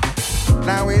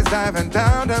 Now he's diving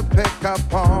down to pick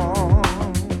up on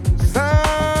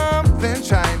something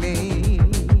shiny.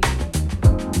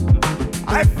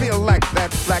 I feel like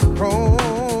that black crow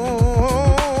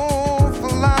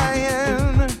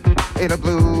flying in a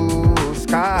blue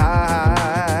sky.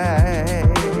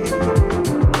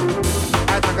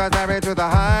 I took a dive to the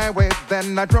highway,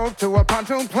 then I drove to a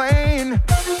pontoon plane.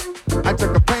 I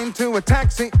took a plane to a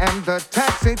taxi and a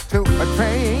taxi to a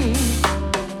train.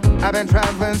 I've been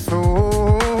traveling so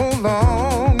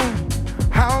long.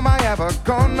 How am I ever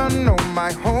gonna know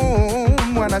my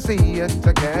home when I see it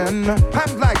again?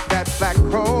 I'm like that black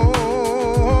crow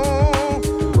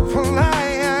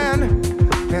flying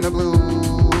in a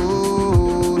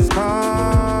blue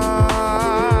sky.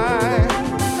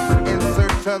 In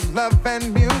search of love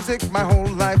and music, my whole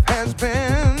life has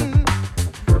been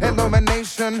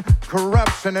illumination,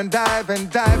 corruption, and diving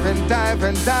down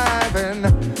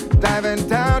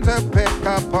to pick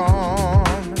up on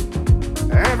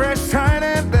every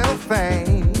shiny little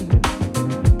thing.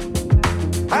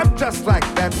 I'm just like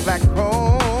that black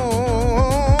crow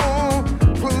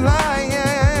flying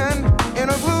in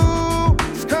a blue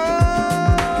sky.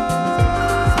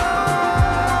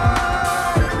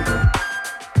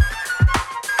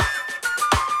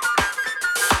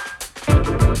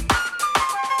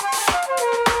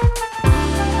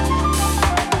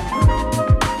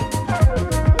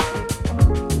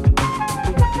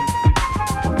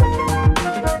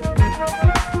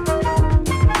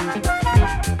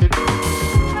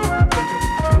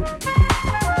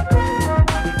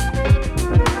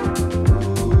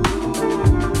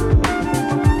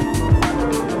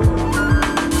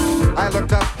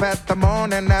 At the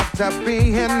morning after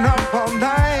being up all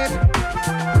night,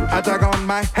 I dug on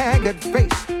my haggard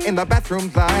face in the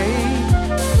bathroom light.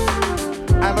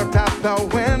 I looked out the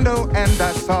window and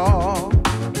I saw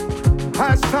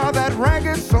that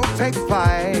ragged soul take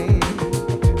flight.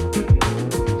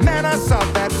 Man, I saw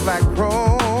that black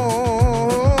crow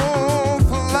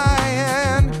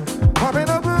flying up in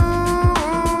a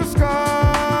blue sky.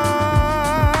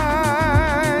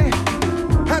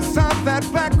 I saw that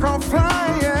black crow flying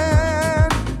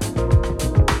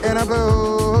in a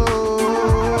blue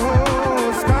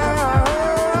sky.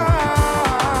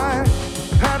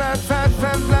 And I said,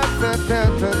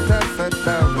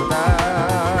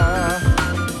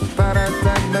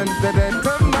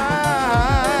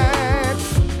 tonight,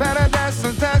 better dance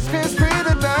and dance,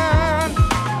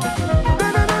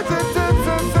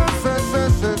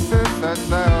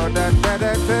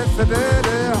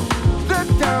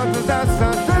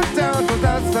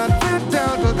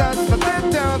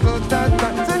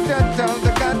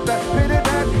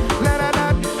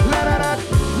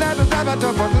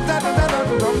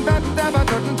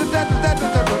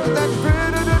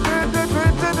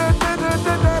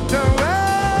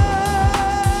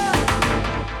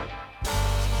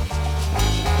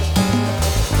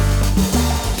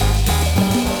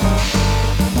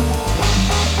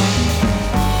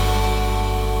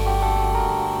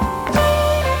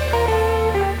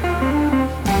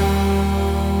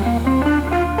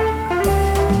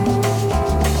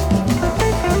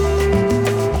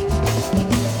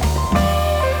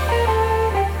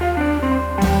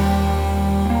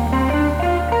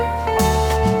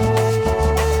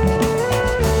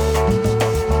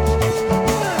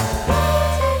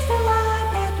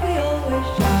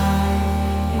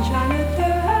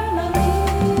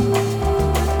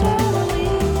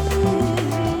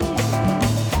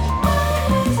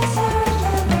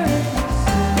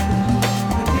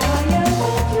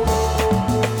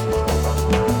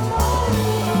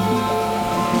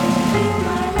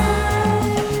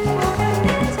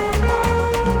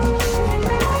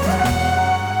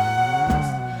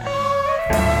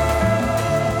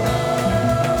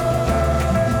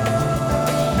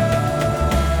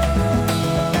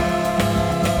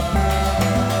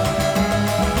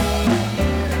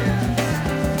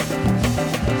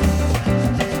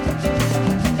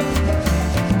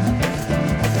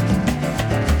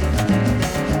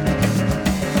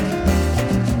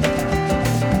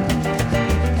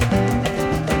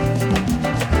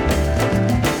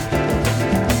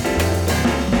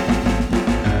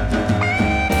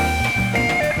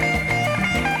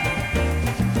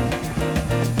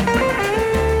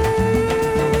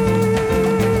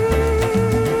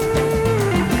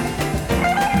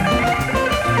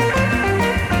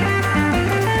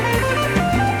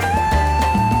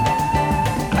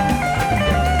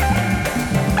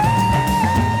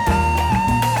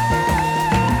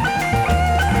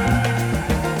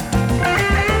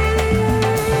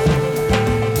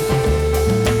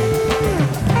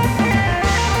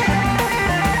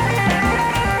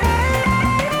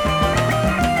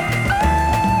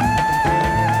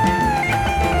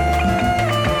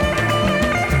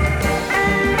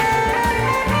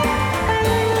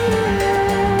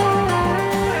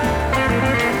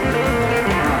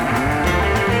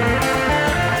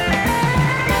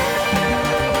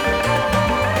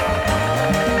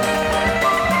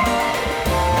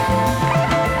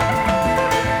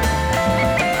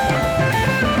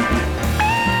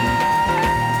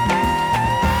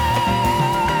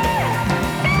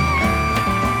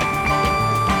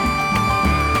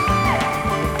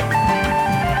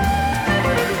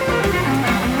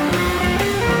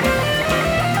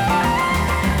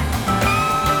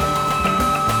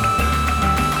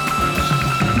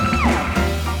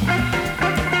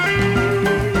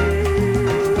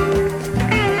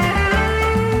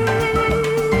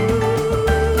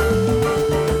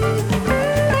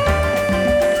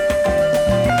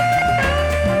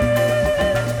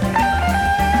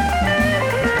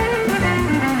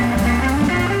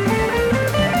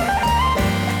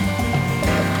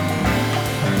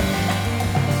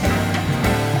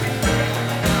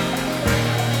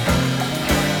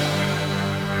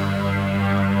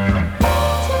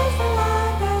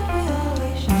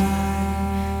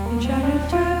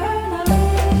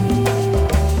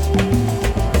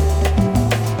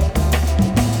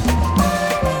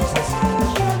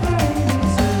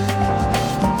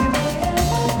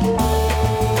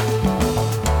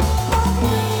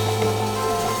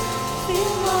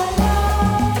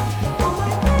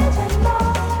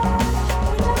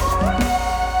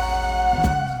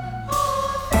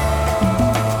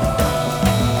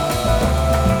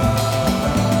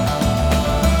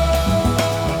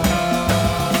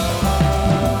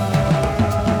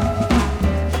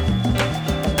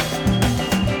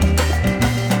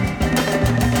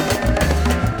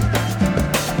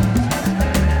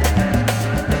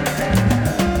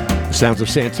 Sounds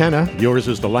of Santana, Yours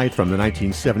is the Light from the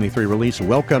 1973 release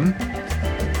Welcome.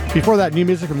 Before that, new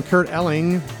music from Kurt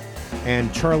Elling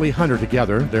and Charlie Hunter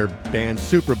together, their band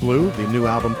Superblue, the new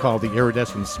album called The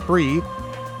Iridescent Spree,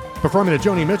 performing a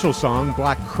Joni Mitchell song,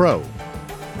 Black Crow.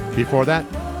 Before that,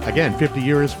 again, 50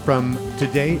 years from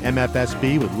today,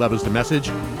 MFSB with Love is the Message.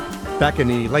 Back in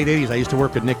the late 80s, I used to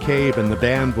work with Nick Cave, and the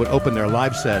band would open their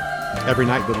live set every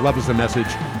night with Love is the Message.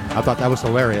 I thought that was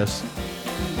hilarious,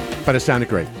 but it sounded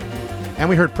great. And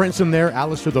we heard Prince in there,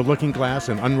 Alice Through the Looking Glass,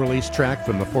 an unreleased track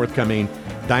from the forthcoming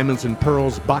Diamonds and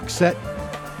Pearls box set.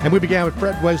 And we began with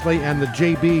Fred Wesley and the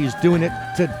JBs doing it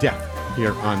to death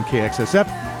here on KXSF.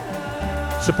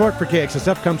 Support for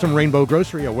KXSF comes from Rainbow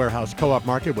Grocery, a warehouse co-op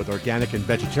market with organic and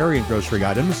vegetarian grocery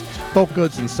items, bulk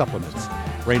goods, and supplements.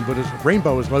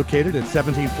 Rainbow is located at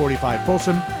 1745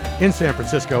 Folsom in San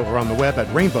Francisco, or on the web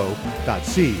at rainbow.coop.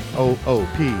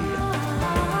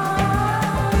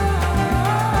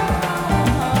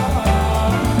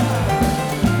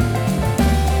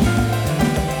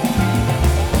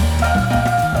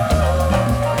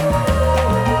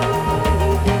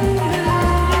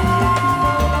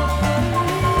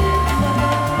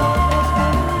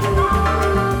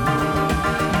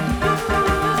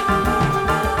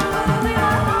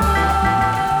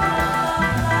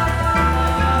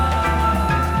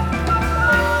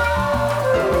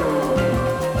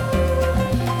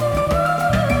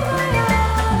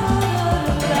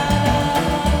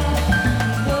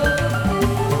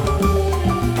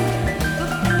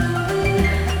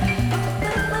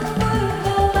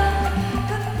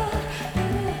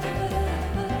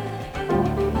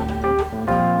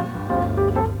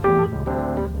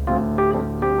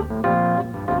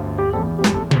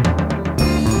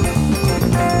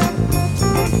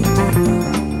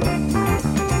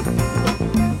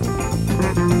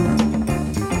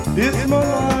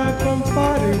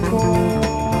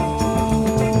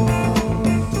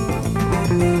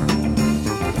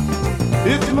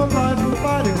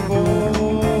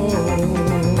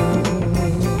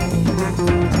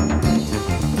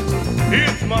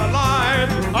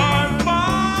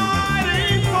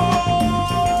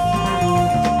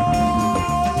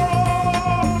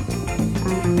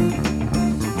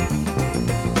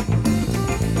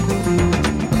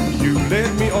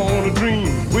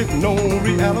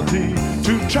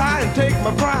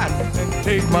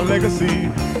 Legacy.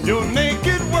 Your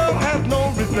naked world has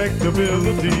no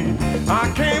respectability.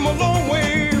 I came a long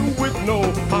way with no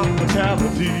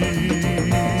hospitality.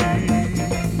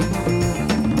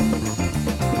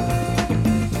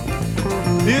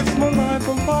 It's my life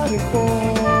I'm fighting for.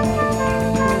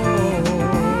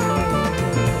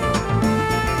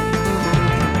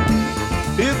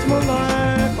 It's my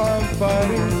life I'm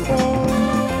fighting for.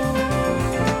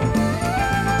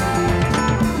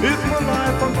 It's my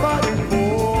life I'm fighting for.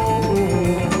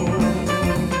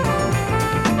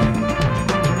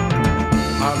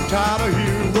 I'm tired of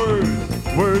hearing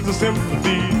words of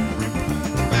sympathy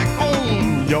back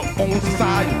on your own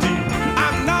society.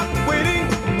 I'm not waiting,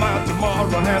 my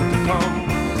tomorrow has to come.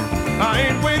 I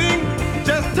ain't waiting,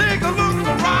 just take a look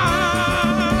around.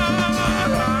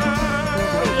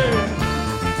 Yeah.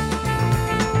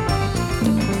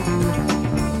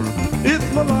 It's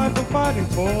my life I'm fighting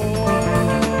for.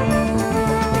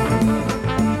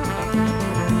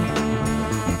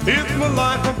 It's my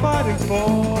life I'm fighting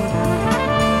for.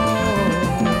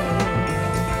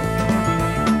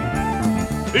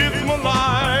 It's my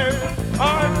life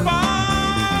I'm fighting for.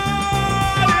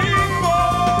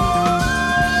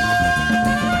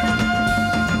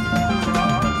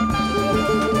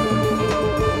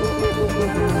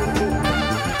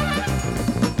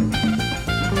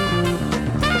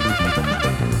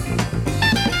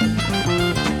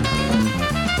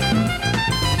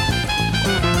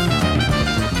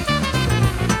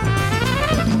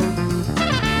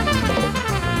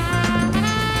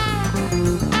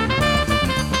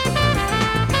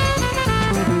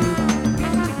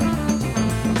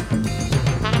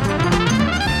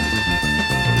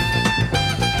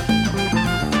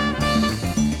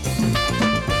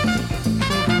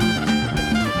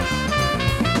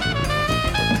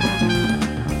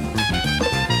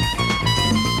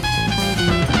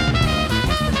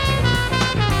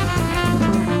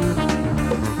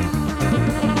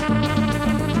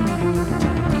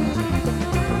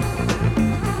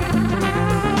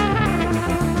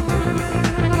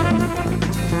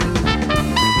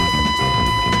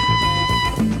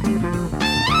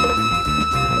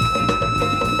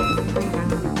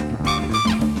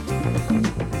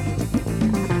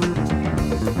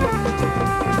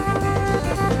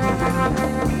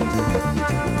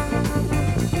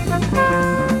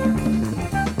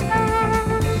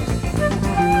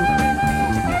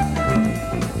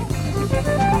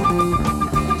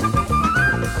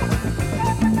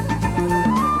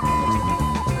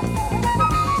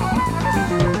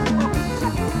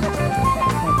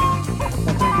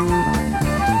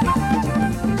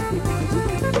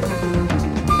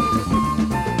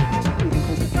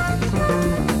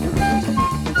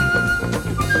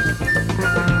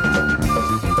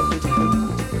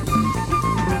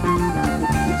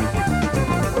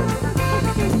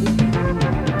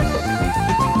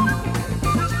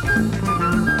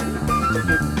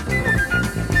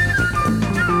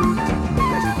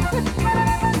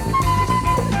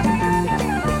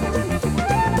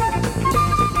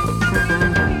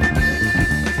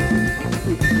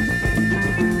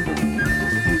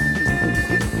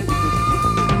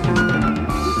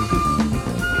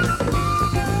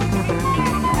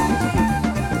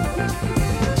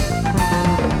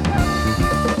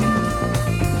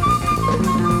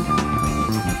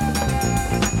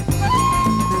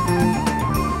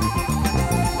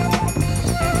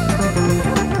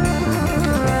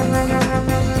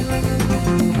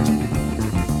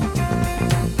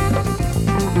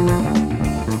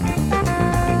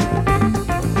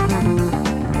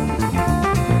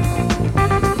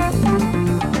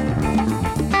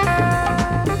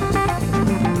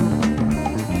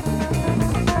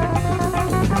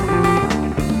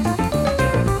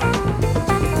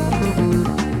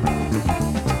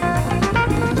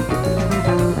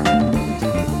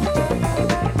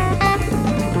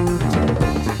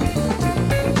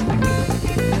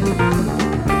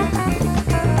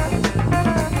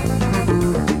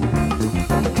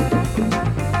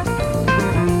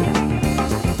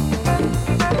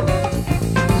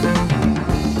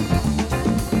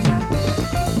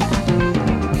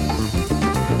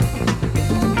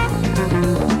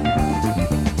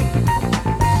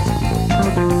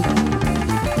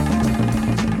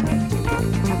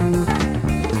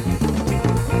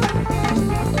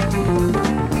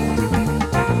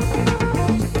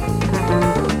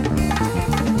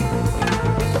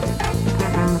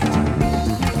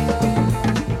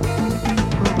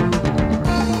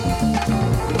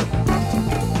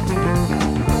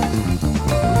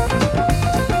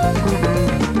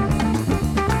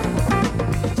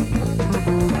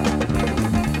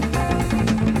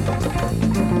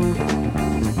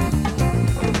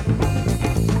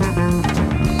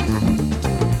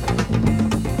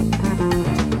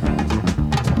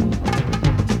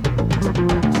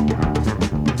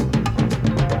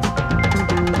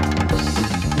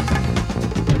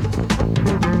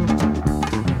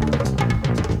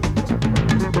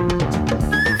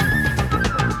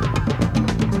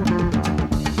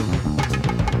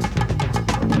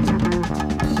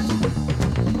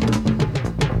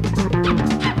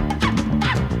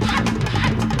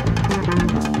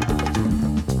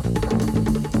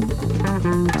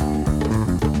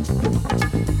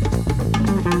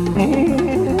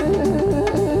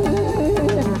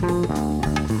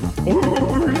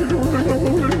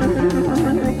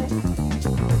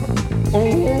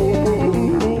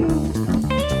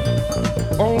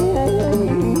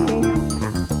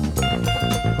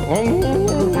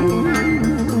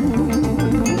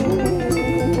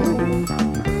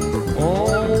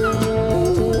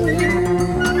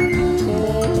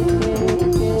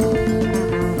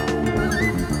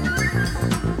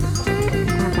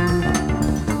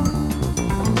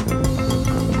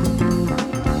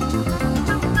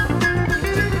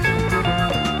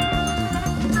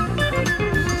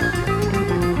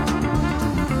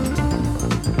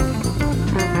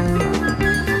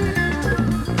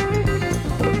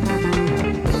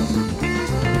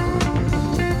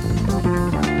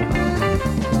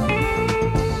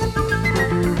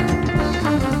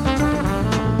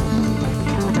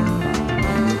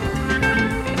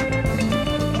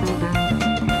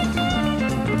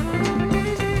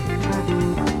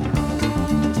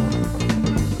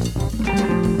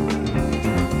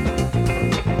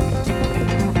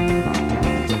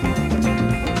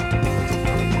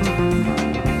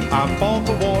 I fought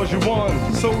the wars you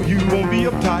won, so you won't be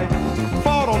uptight.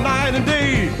 Fought all night and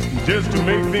day just to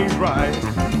make things right.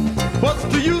 What's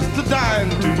the use to dying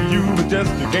to you with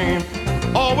just a game?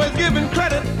 Always giving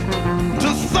credit to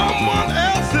someone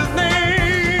else's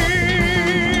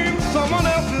name. Someone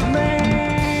else's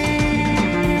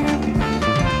name.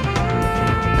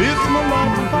 It's my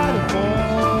life I'm fighting for.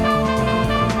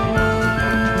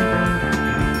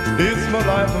 It's my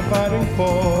life I'm fighting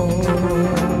for.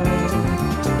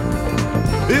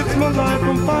 It's my life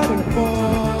I'm fighting for.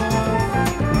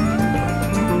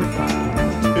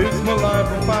 It's my life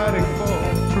I'm fighting for.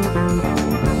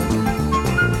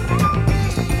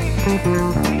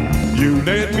 You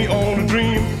led me on a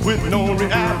dream with no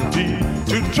reality,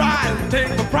 to try and take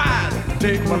my pride,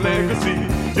 take my legacy.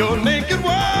 Your naked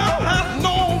world has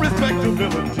no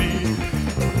respectability.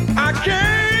 I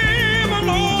came a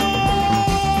long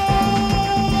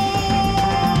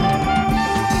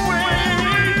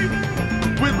way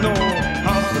with no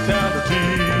hospitality.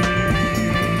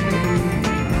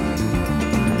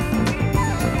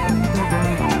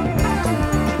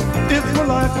 It's my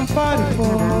life I'm fighting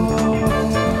for.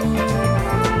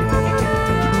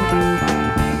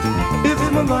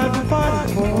 It's my life I'm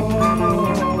fighting for.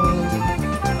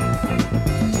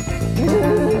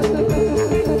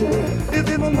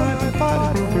 It's my life I'm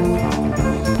fighting for.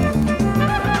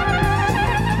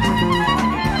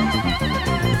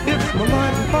 It's my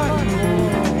life I'm fighting for. It's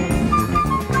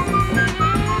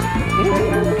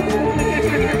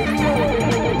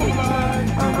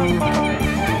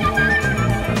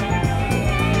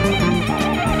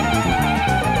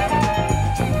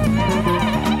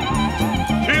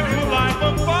my life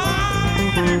I'm fighting.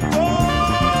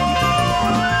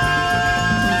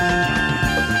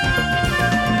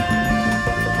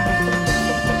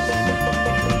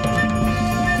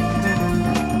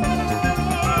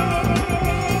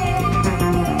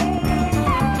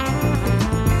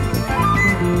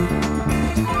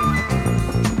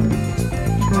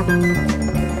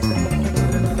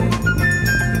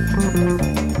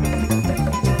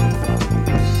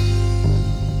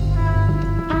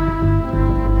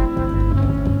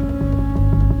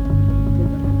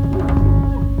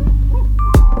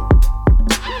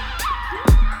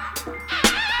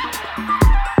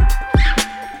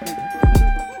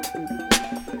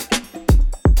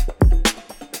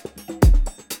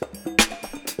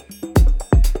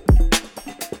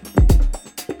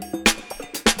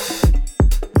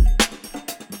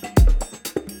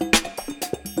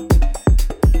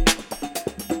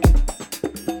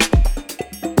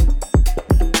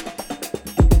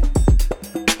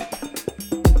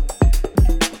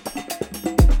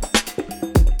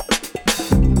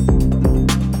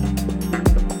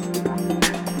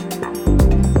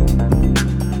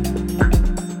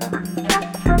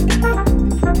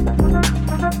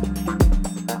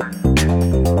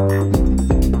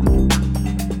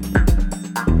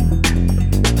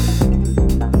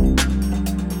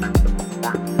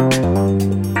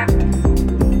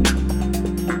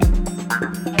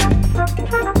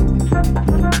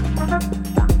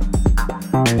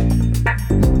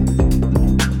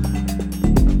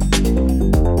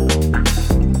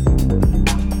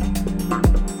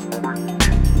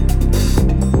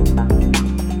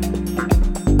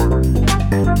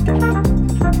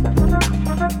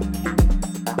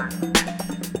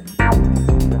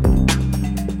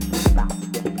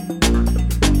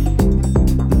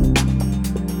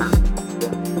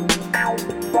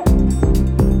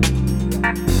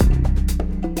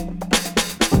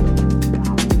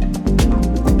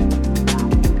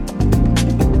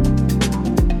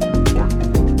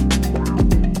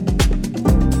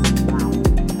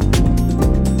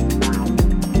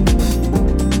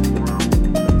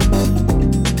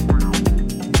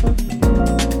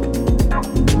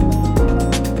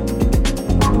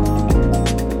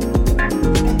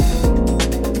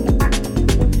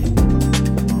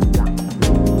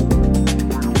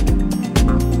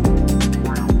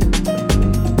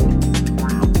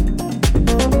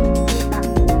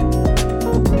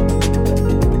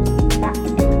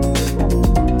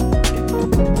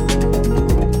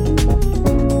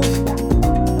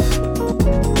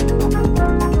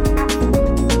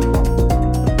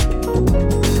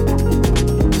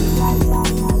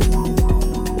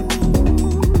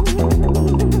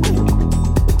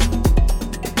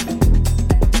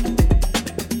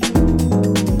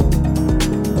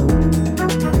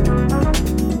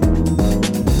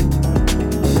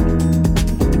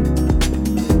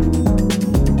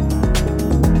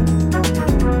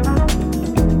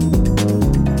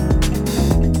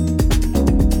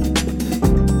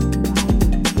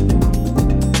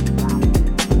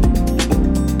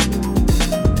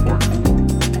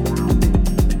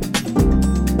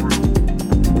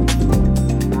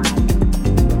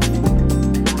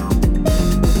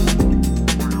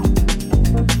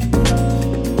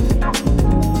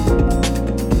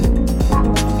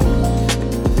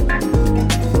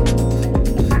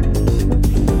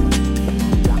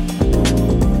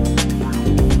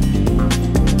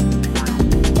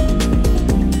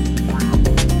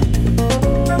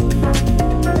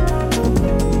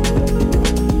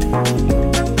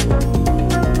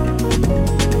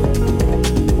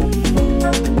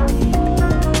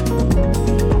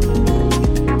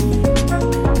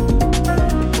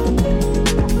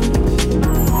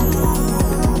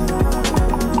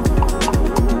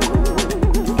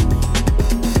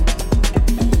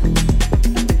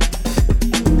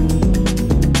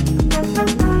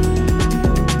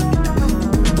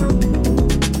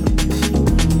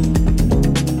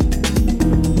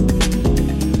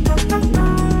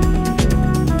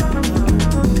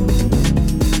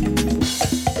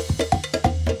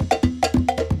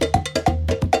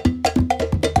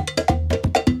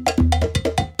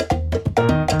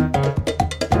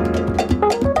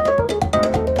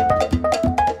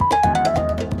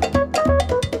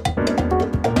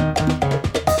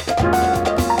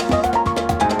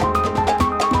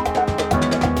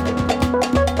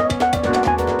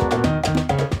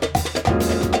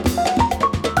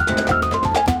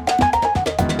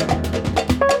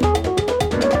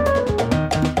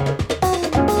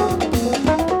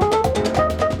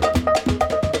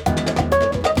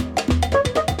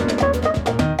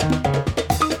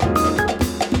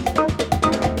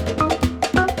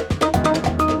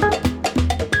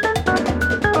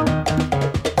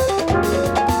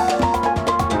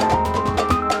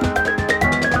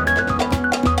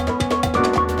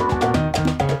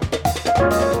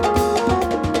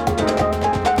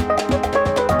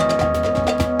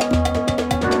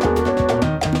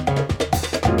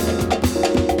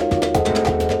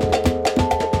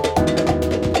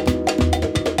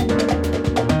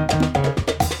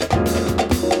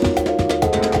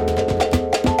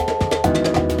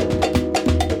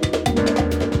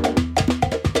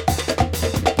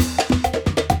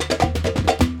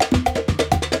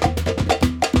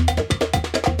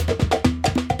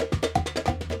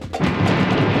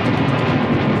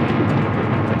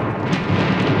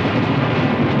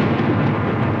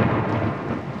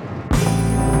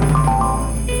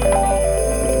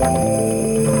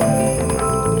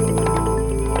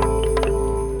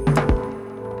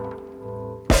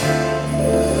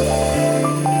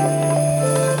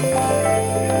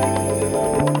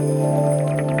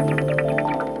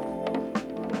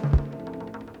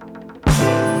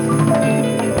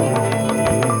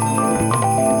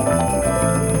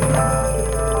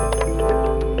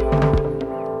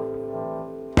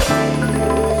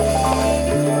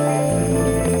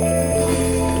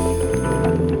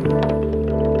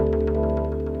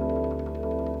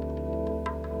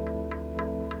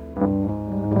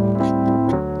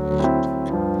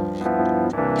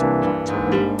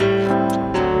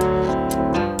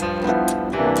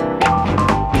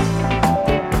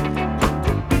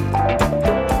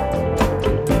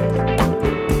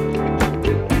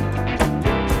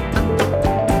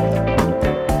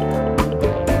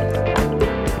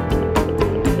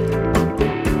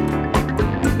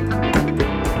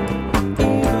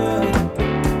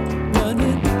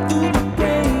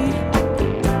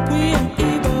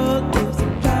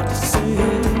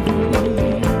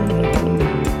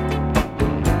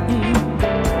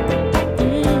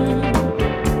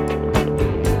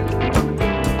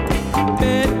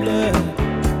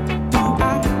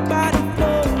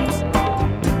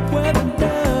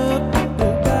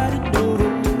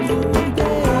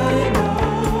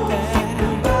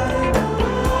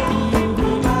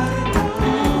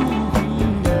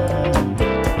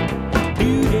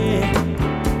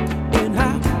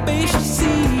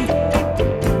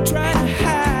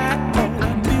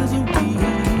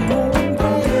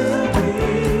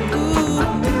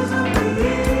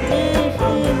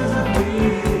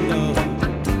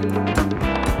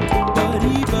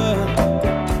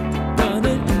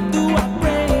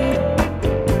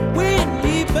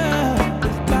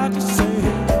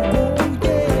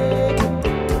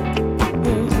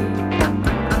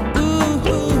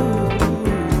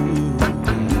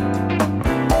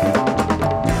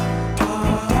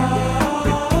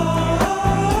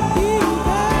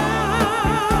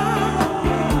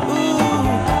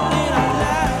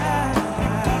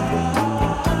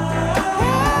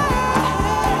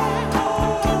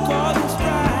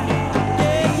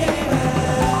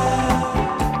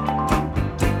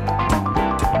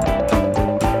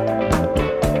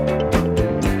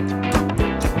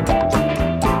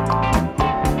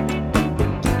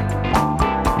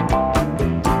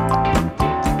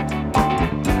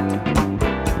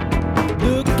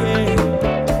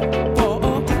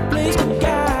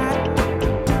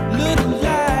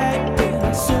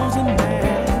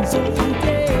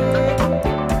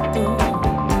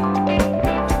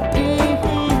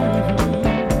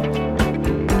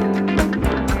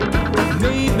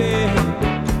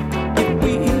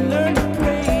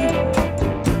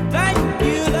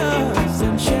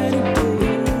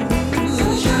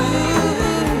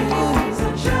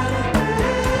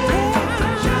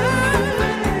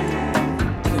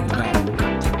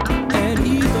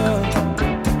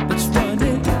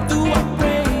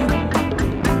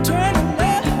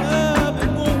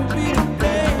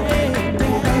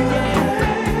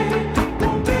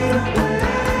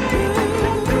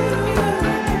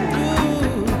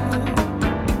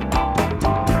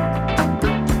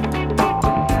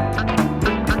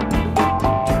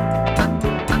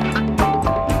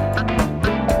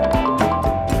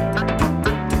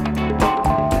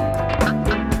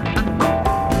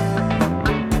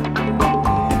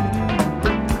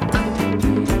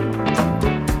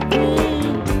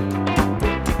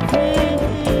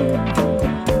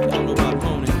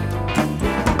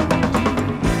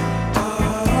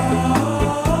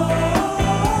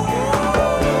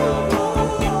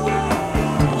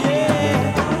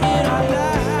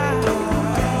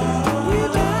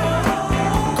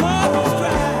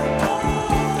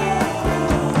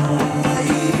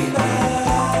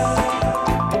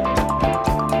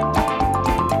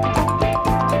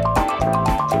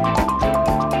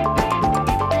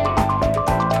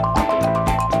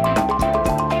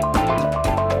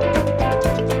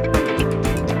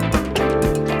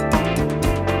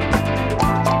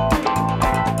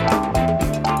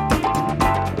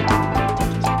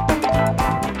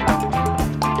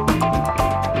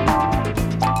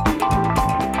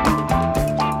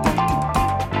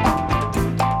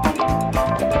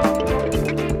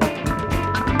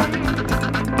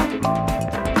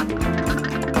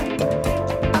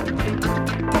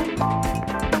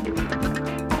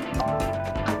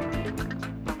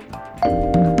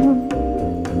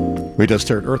 We just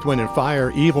heard Earth, Wind, and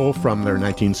Fire, Evil, from their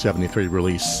 1973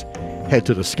 release, Head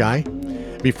to the Sky.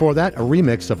 Before that, a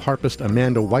remix of harpist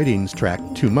Amanda Whiting's track,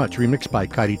 Too Much, remixed by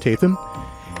Kaidi Tatham.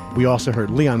 We also heard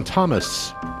Leon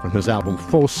Thomas from his album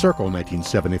Full Circle,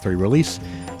 1973 release,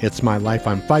 It's My Life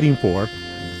I'm Fighting For.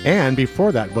 And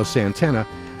before that was Santana,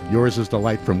 Yours is the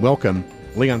Light from Welcome.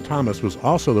 Leon Thomas was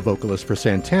also the vocalist for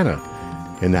Santana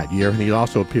in that year, and he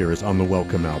also appears on the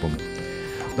Welcome album.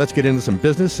 Let's get into some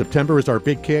business. September is our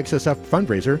big KXSF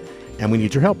fundraiser, and we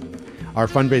need your help. Our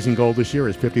fundraising goal this year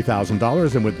is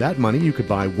 $50,000, and with that money, you could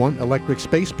buy one electric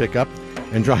space pickup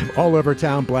and drive all over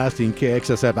town blasting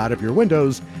KXSF out of your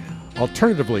windows.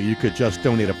 Alternatively, you could just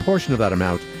donate a portion of that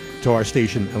amount to our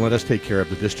station and let us take care of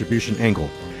the distribution angle.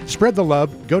 Spread the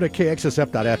love. Go to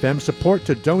kxsf.fm. Support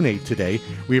to donate today.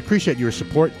 We appreciate your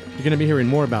support. You're going to be hearing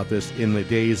more about this in the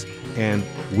days and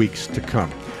weeks to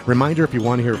come. Reminder, if you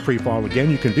want to hear FreeFall again,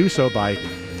 you can do so by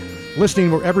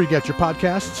listening wherever you get your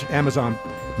podcasts: Amazon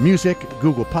Music,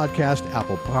 Google Podcast,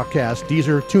 Apple Podcast,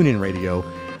 Deezer, TuneIn Radio,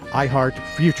 iHeart,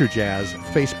 Future Jazz,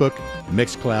 Facebook,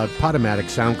 Mixcloud, Podomatic,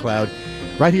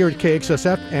 SoundCloud, right here at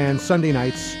KXSF, and Sunday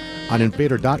nights on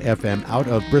Invader.fm out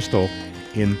of Bristol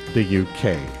in the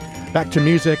UK. Back to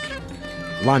music,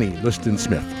 Lonnie Liston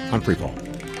Smith on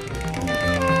FreeFall.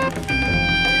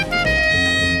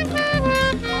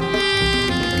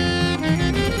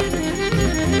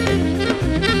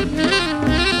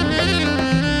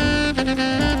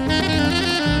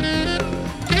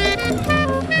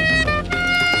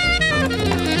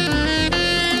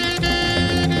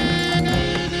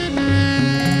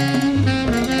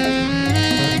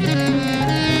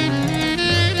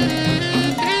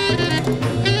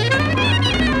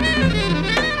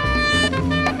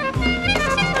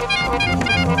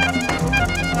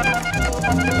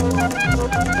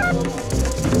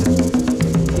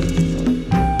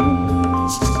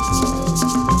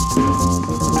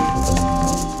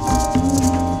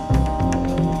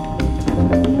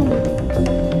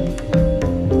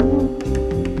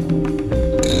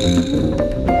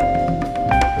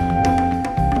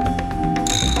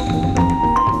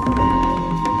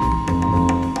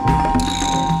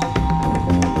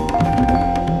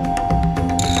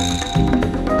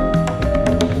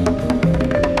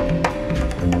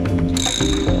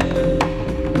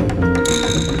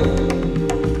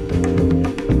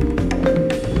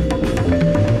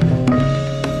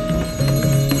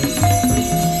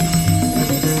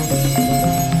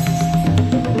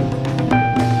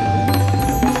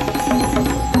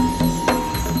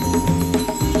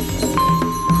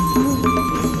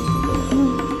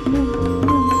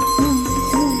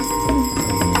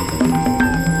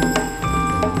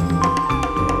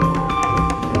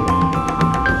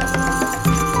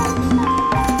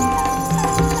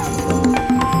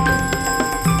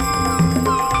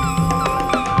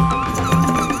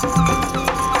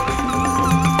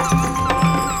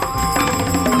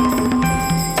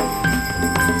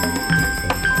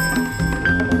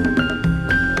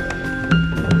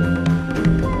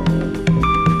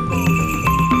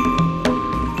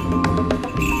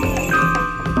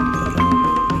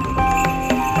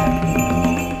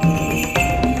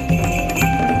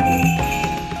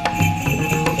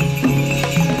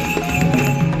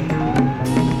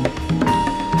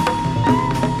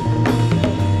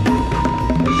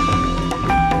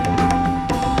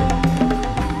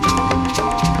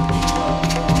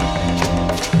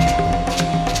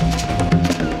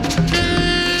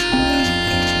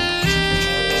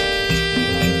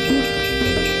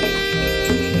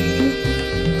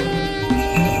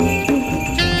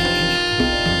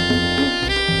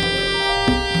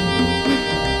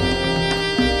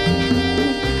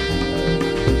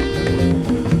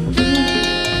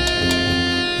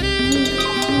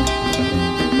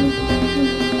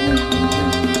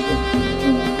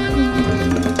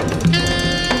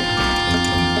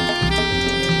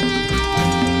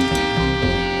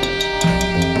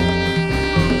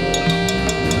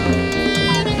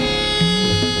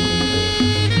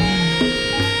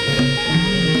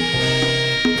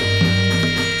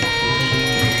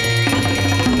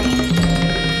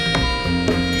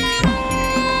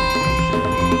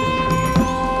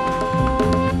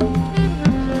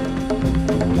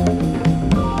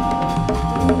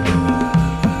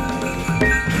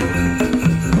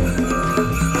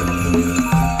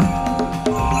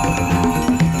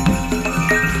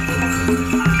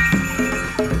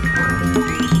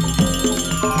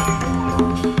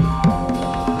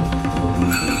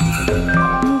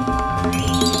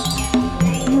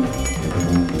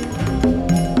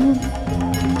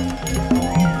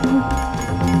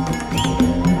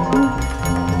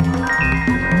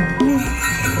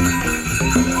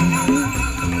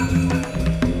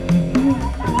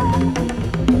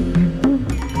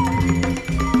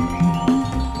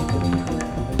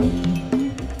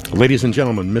 Ladies and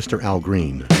gentlemen, Mr. Al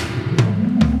Green.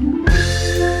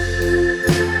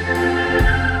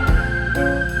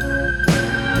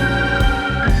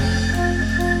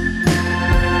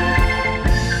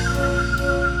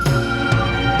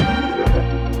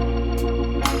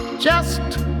 Just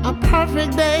a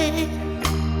perfect day.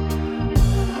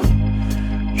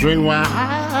 Drink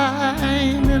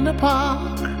wine in the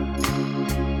park.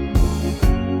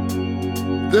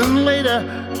 Then later,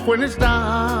 when it's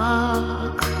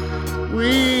dark,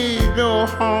 we go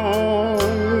home.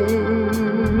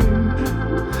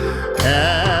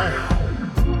 Yeah.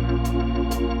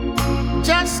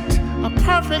 Just a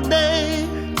perfect day.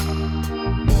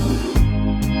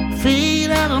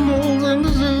 Feed animals in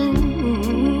the zoo.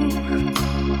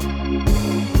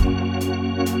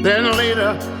 Then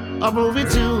later, a movie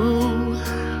too,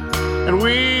 and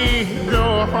we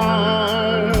go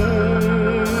home.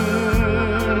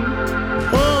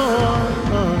 Oh,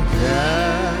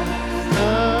 yeah, a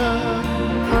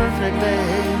perfect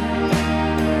day.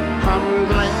 I'm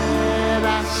glad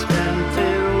I spent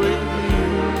it with you.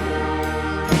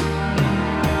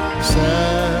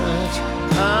 Such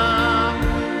a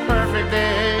perfect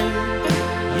day.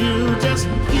 You just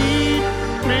keep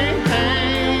me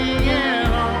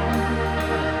hanging on.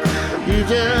 You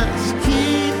just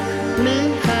keep me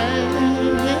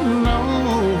hanging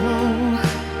on.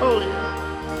 Oh, yeah.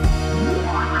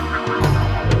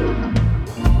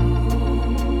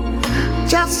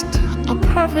 Just a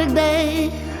perfect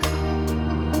day.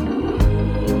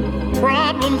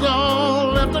 Problems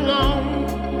all left alone.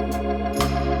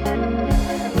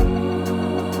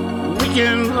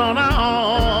 Weekends on our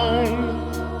own.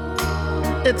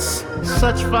 It's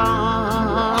such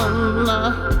fun.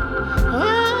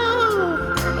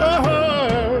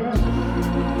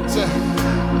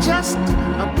 Just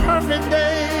a perfect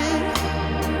day.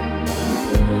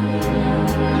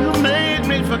 You made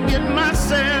me forget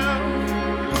myself.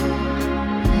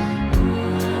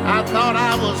 I thought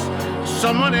I was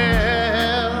someone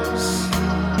else,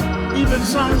 even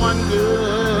someone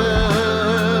good.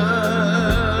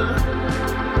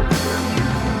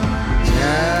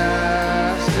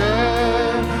 Just a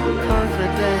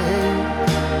perfect day.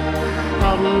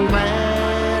 I'm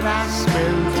glad I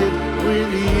spent it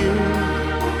with you.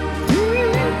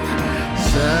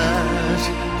 Such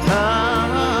a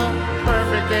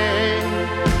perfect day.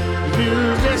 You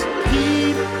just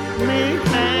keep me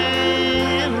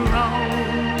hanging on.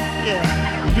 Yeah,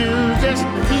 you just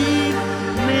keep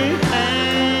me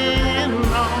hanging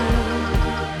on.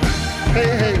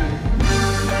 Hey, hey.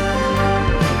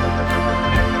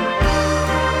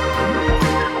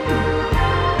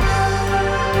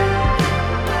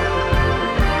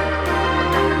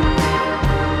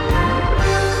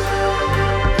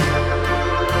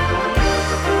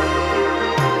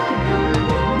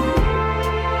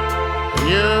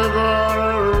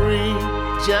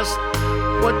 Just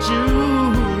what you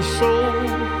sow,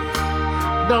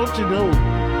 don't you know?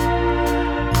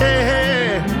 Hey, hey,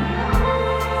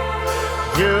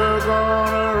 you're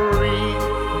gonna reap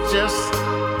just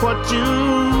what you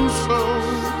sow.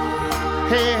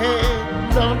 Hey, hey,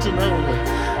 don't you know?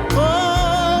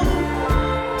 Oh,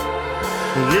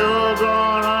 you're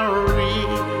gonna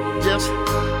reap just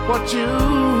what you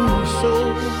sow.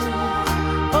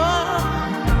 Oh,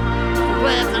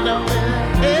 glad to know that.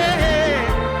 Hey, hey.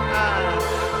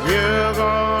 You're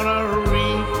gonna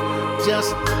reap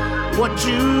just what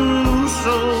you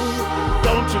sow,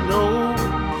 don't you know?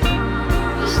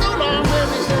 So long,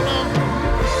 baby, so long.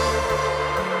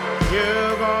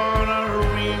 You're gonna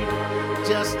reap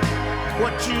just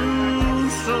what you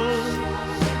sow.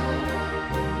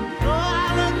 Oh, I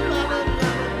love you, I love you,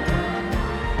 I love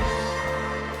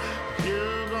you.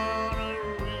 You're gonna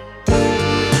reap.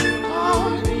 Call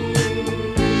me,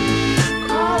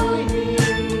 call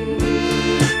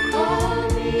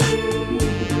me.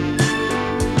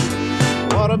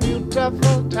 What a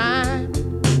beautiful time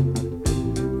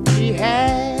we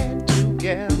had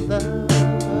together.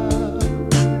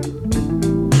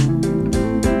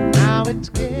 Now it's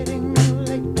getting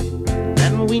late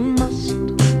and we must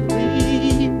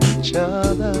leave each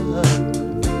other.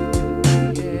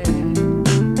 Yeah.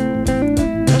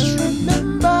 Just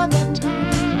remember the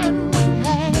time we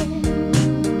had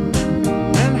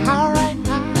and how right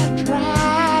I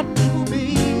tried to be.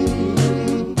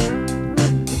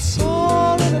 It's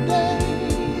all in a day.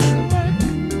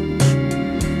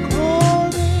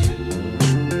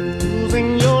 Losing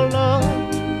your love,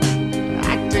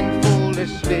 acting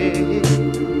foolishly.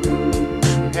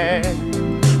 Hey.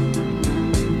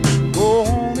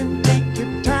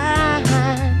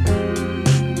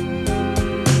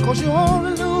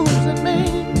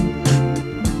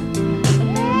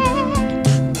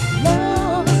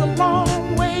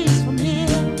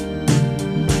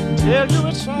 tell you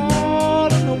it's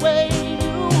all in the way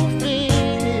you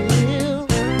feel.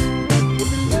 If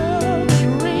your love is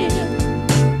real,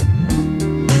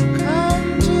 come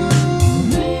to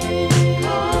me.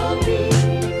 Call me,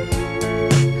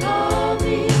 call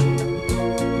me,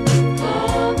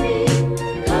 call me,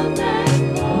 come back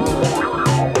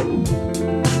home.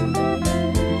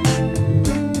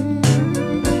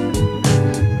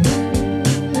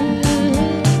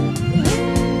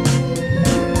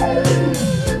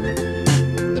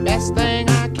 The best thing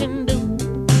I can do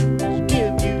is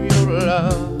give you your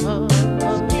love,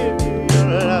 give you your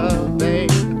love,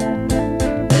 babe.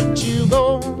 Let you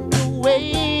go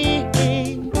away,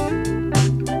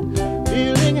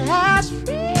 feeling as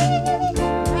free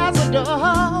as a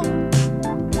dove.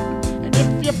 And if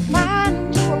you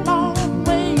find you're a long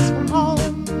ways from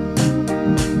home,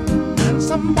 and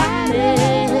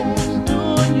somebody's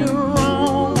doing you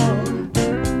wrong,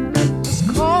 just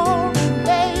call me,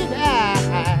 baby,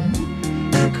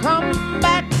 and come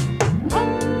back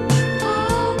home.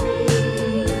 Call me,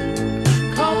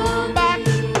 come back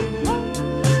home.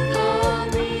 Call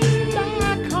me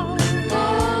back home.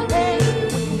 Call me,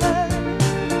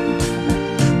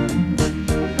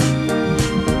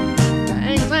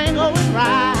 things ain't going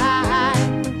right.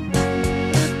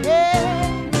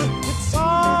 Yeah, it's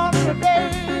all in the day.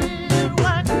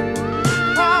 Like,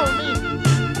 call me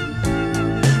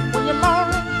when you're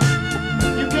lonely.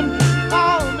 You can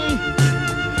call me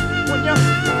when you're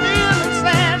feeling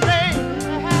sad, baby.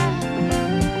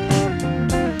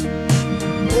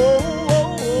 Oh, oh,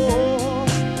 oh.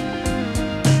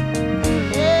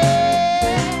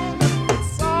 Yeah,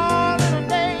 it's all in the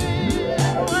day.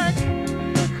 Like,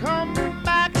 come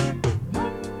back.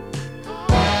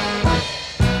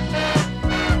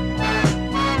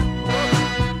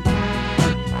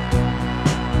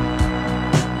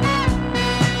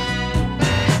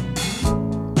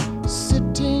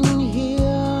 Sitting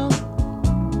here,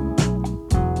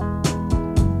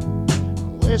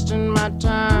 wasting my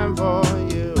time for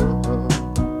you.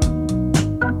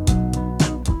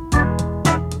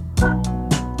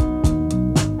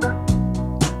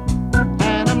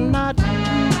 And I'm not too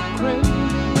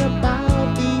crazy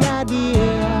about the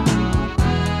idea of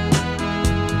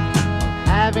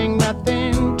having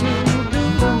nothing to do.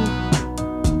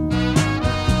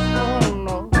 Oh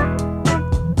no.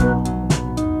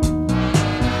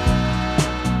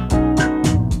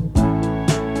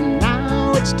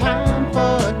 Now it's time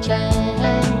for a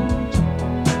change.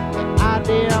 The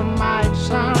idea might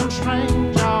sound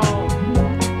strange, oh,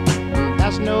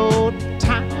 there's no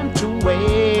time to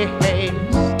waste.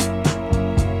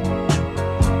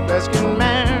 Let's get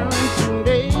married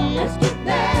today. Let's get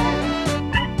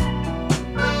married.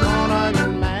 Gonna get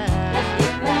married. Let's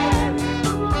get married.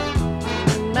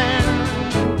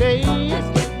 Married today. Let's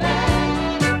get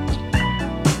married.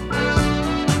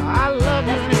 I love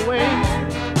you anyway.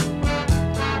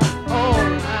 Oh,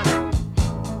 now,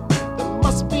 there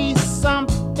must be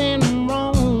something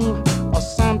wrong or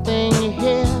something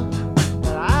here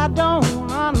that I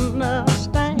don't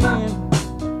understand.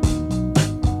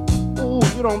 Ooh,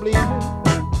 you don't believe me?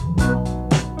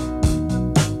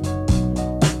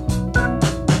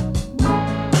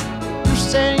 You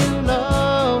say you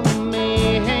love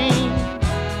me.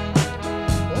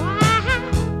 Why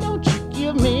don't you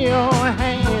give me your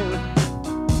hand?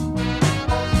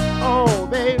 Oh,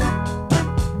 baby,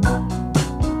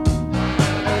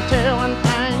 let me tell you one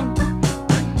thing.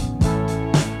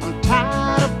 I'm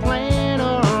tired of playing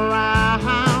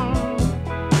around.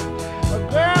 A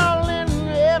girl in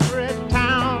every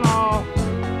town, oh,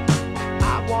 I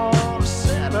wanna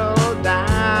settle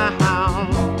down.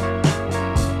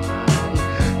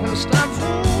 Gonna stop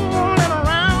fooling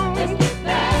around.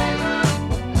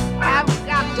 I've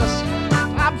got to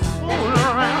stop fooling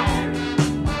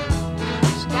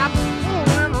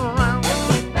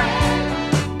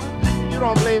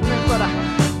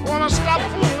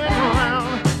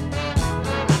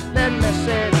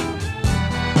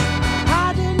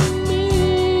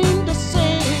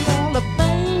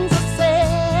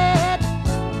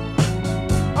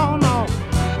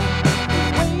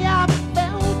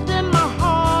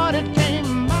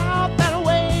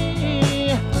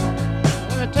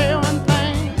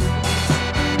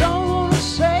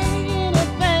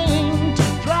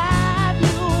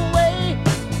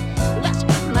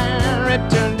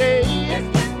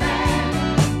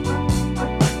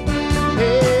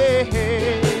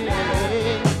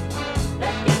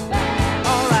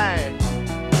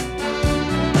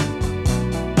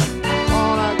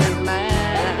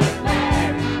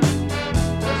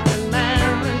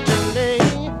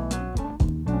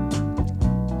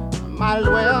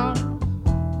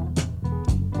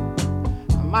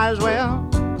might as well,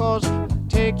 'cause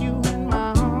take you in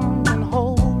my arms and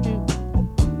hold you.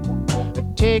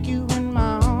 Take you in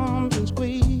my arms and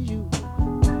squeeze you.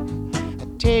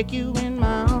 Take you in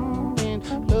my arms and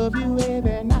love you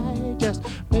every night. Just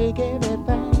make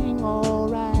everything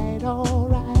alright,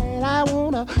 alright. I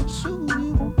wanna soothe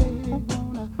you, baby.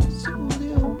 Wanna soothe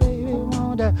you, baby.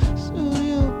 Wanna soothe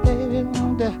you, baby.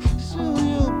 Wanna soothe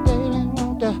you, baby.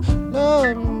 Wanna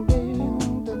love you, baby.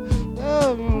 Wanna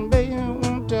love you, baby.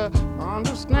 Wanna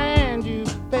understand you,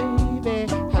 baby.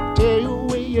 I tell you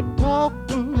when you talk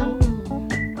to me.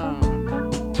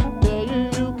 Tell you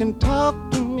you can talk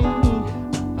to me.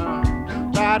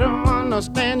 Try to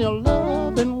understand your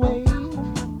loving way.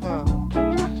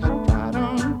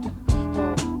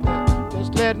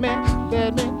 Just let me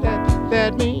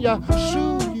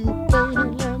soothe you, baby.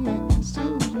 Let me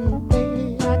soothe you,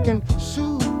 baby. I can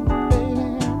soothe you, baby.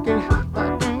 I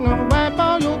can wipe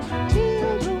all your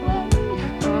tears away.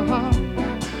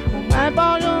 Wipe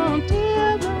all your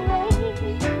tears away.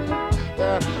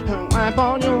 Wipe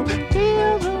all your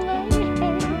tears away.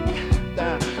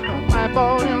 Wipe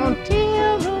all your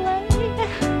tears away.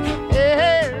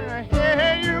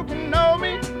 Yeah, you can know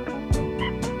me.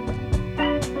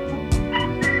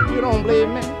 You don't believe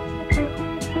me?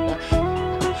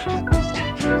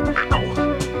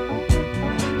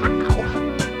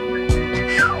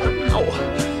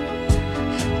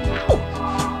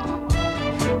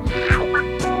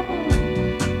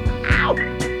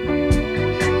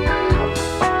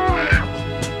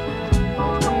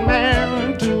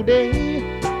 Man, today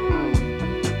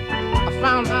I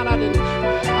found out I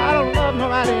don't love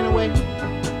nobody anyway.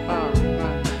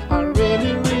 I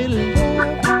really, really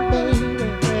love you, baby.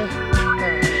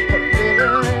 I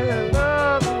really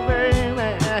love you, baby.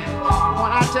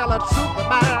 When I tell the truth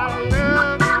about it, I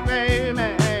love you, baby.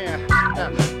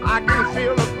 I can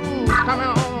feel the groove coming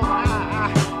on.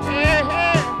 Yeah,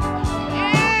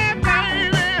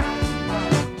 baby.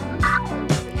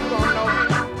 You don't know me.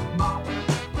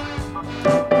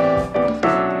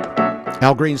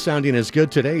 Al Green sounding as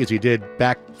good today as he did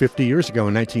back 50 years ago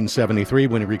in 1973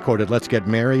 when he recorded Let's Get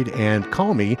Married and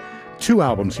Call Me, two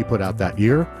albums he put out that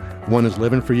year. One is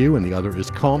Livin' For You and the other is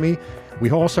Call Me.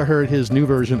 We also heard his new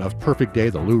version of Perfect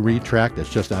Day, the Lou Reed track that's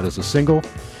just out as a single.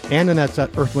 And then that's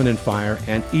Earth, Wind & Fire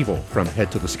and Evil from Head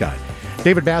to the Sky.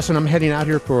 David Bass and I'm heading out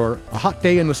here for a hot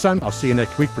day in the sun. I'll see you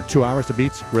next week for 2 hours of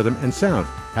beats, rhythm, and sound.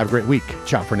 Have a great week.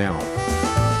 Ciao for now.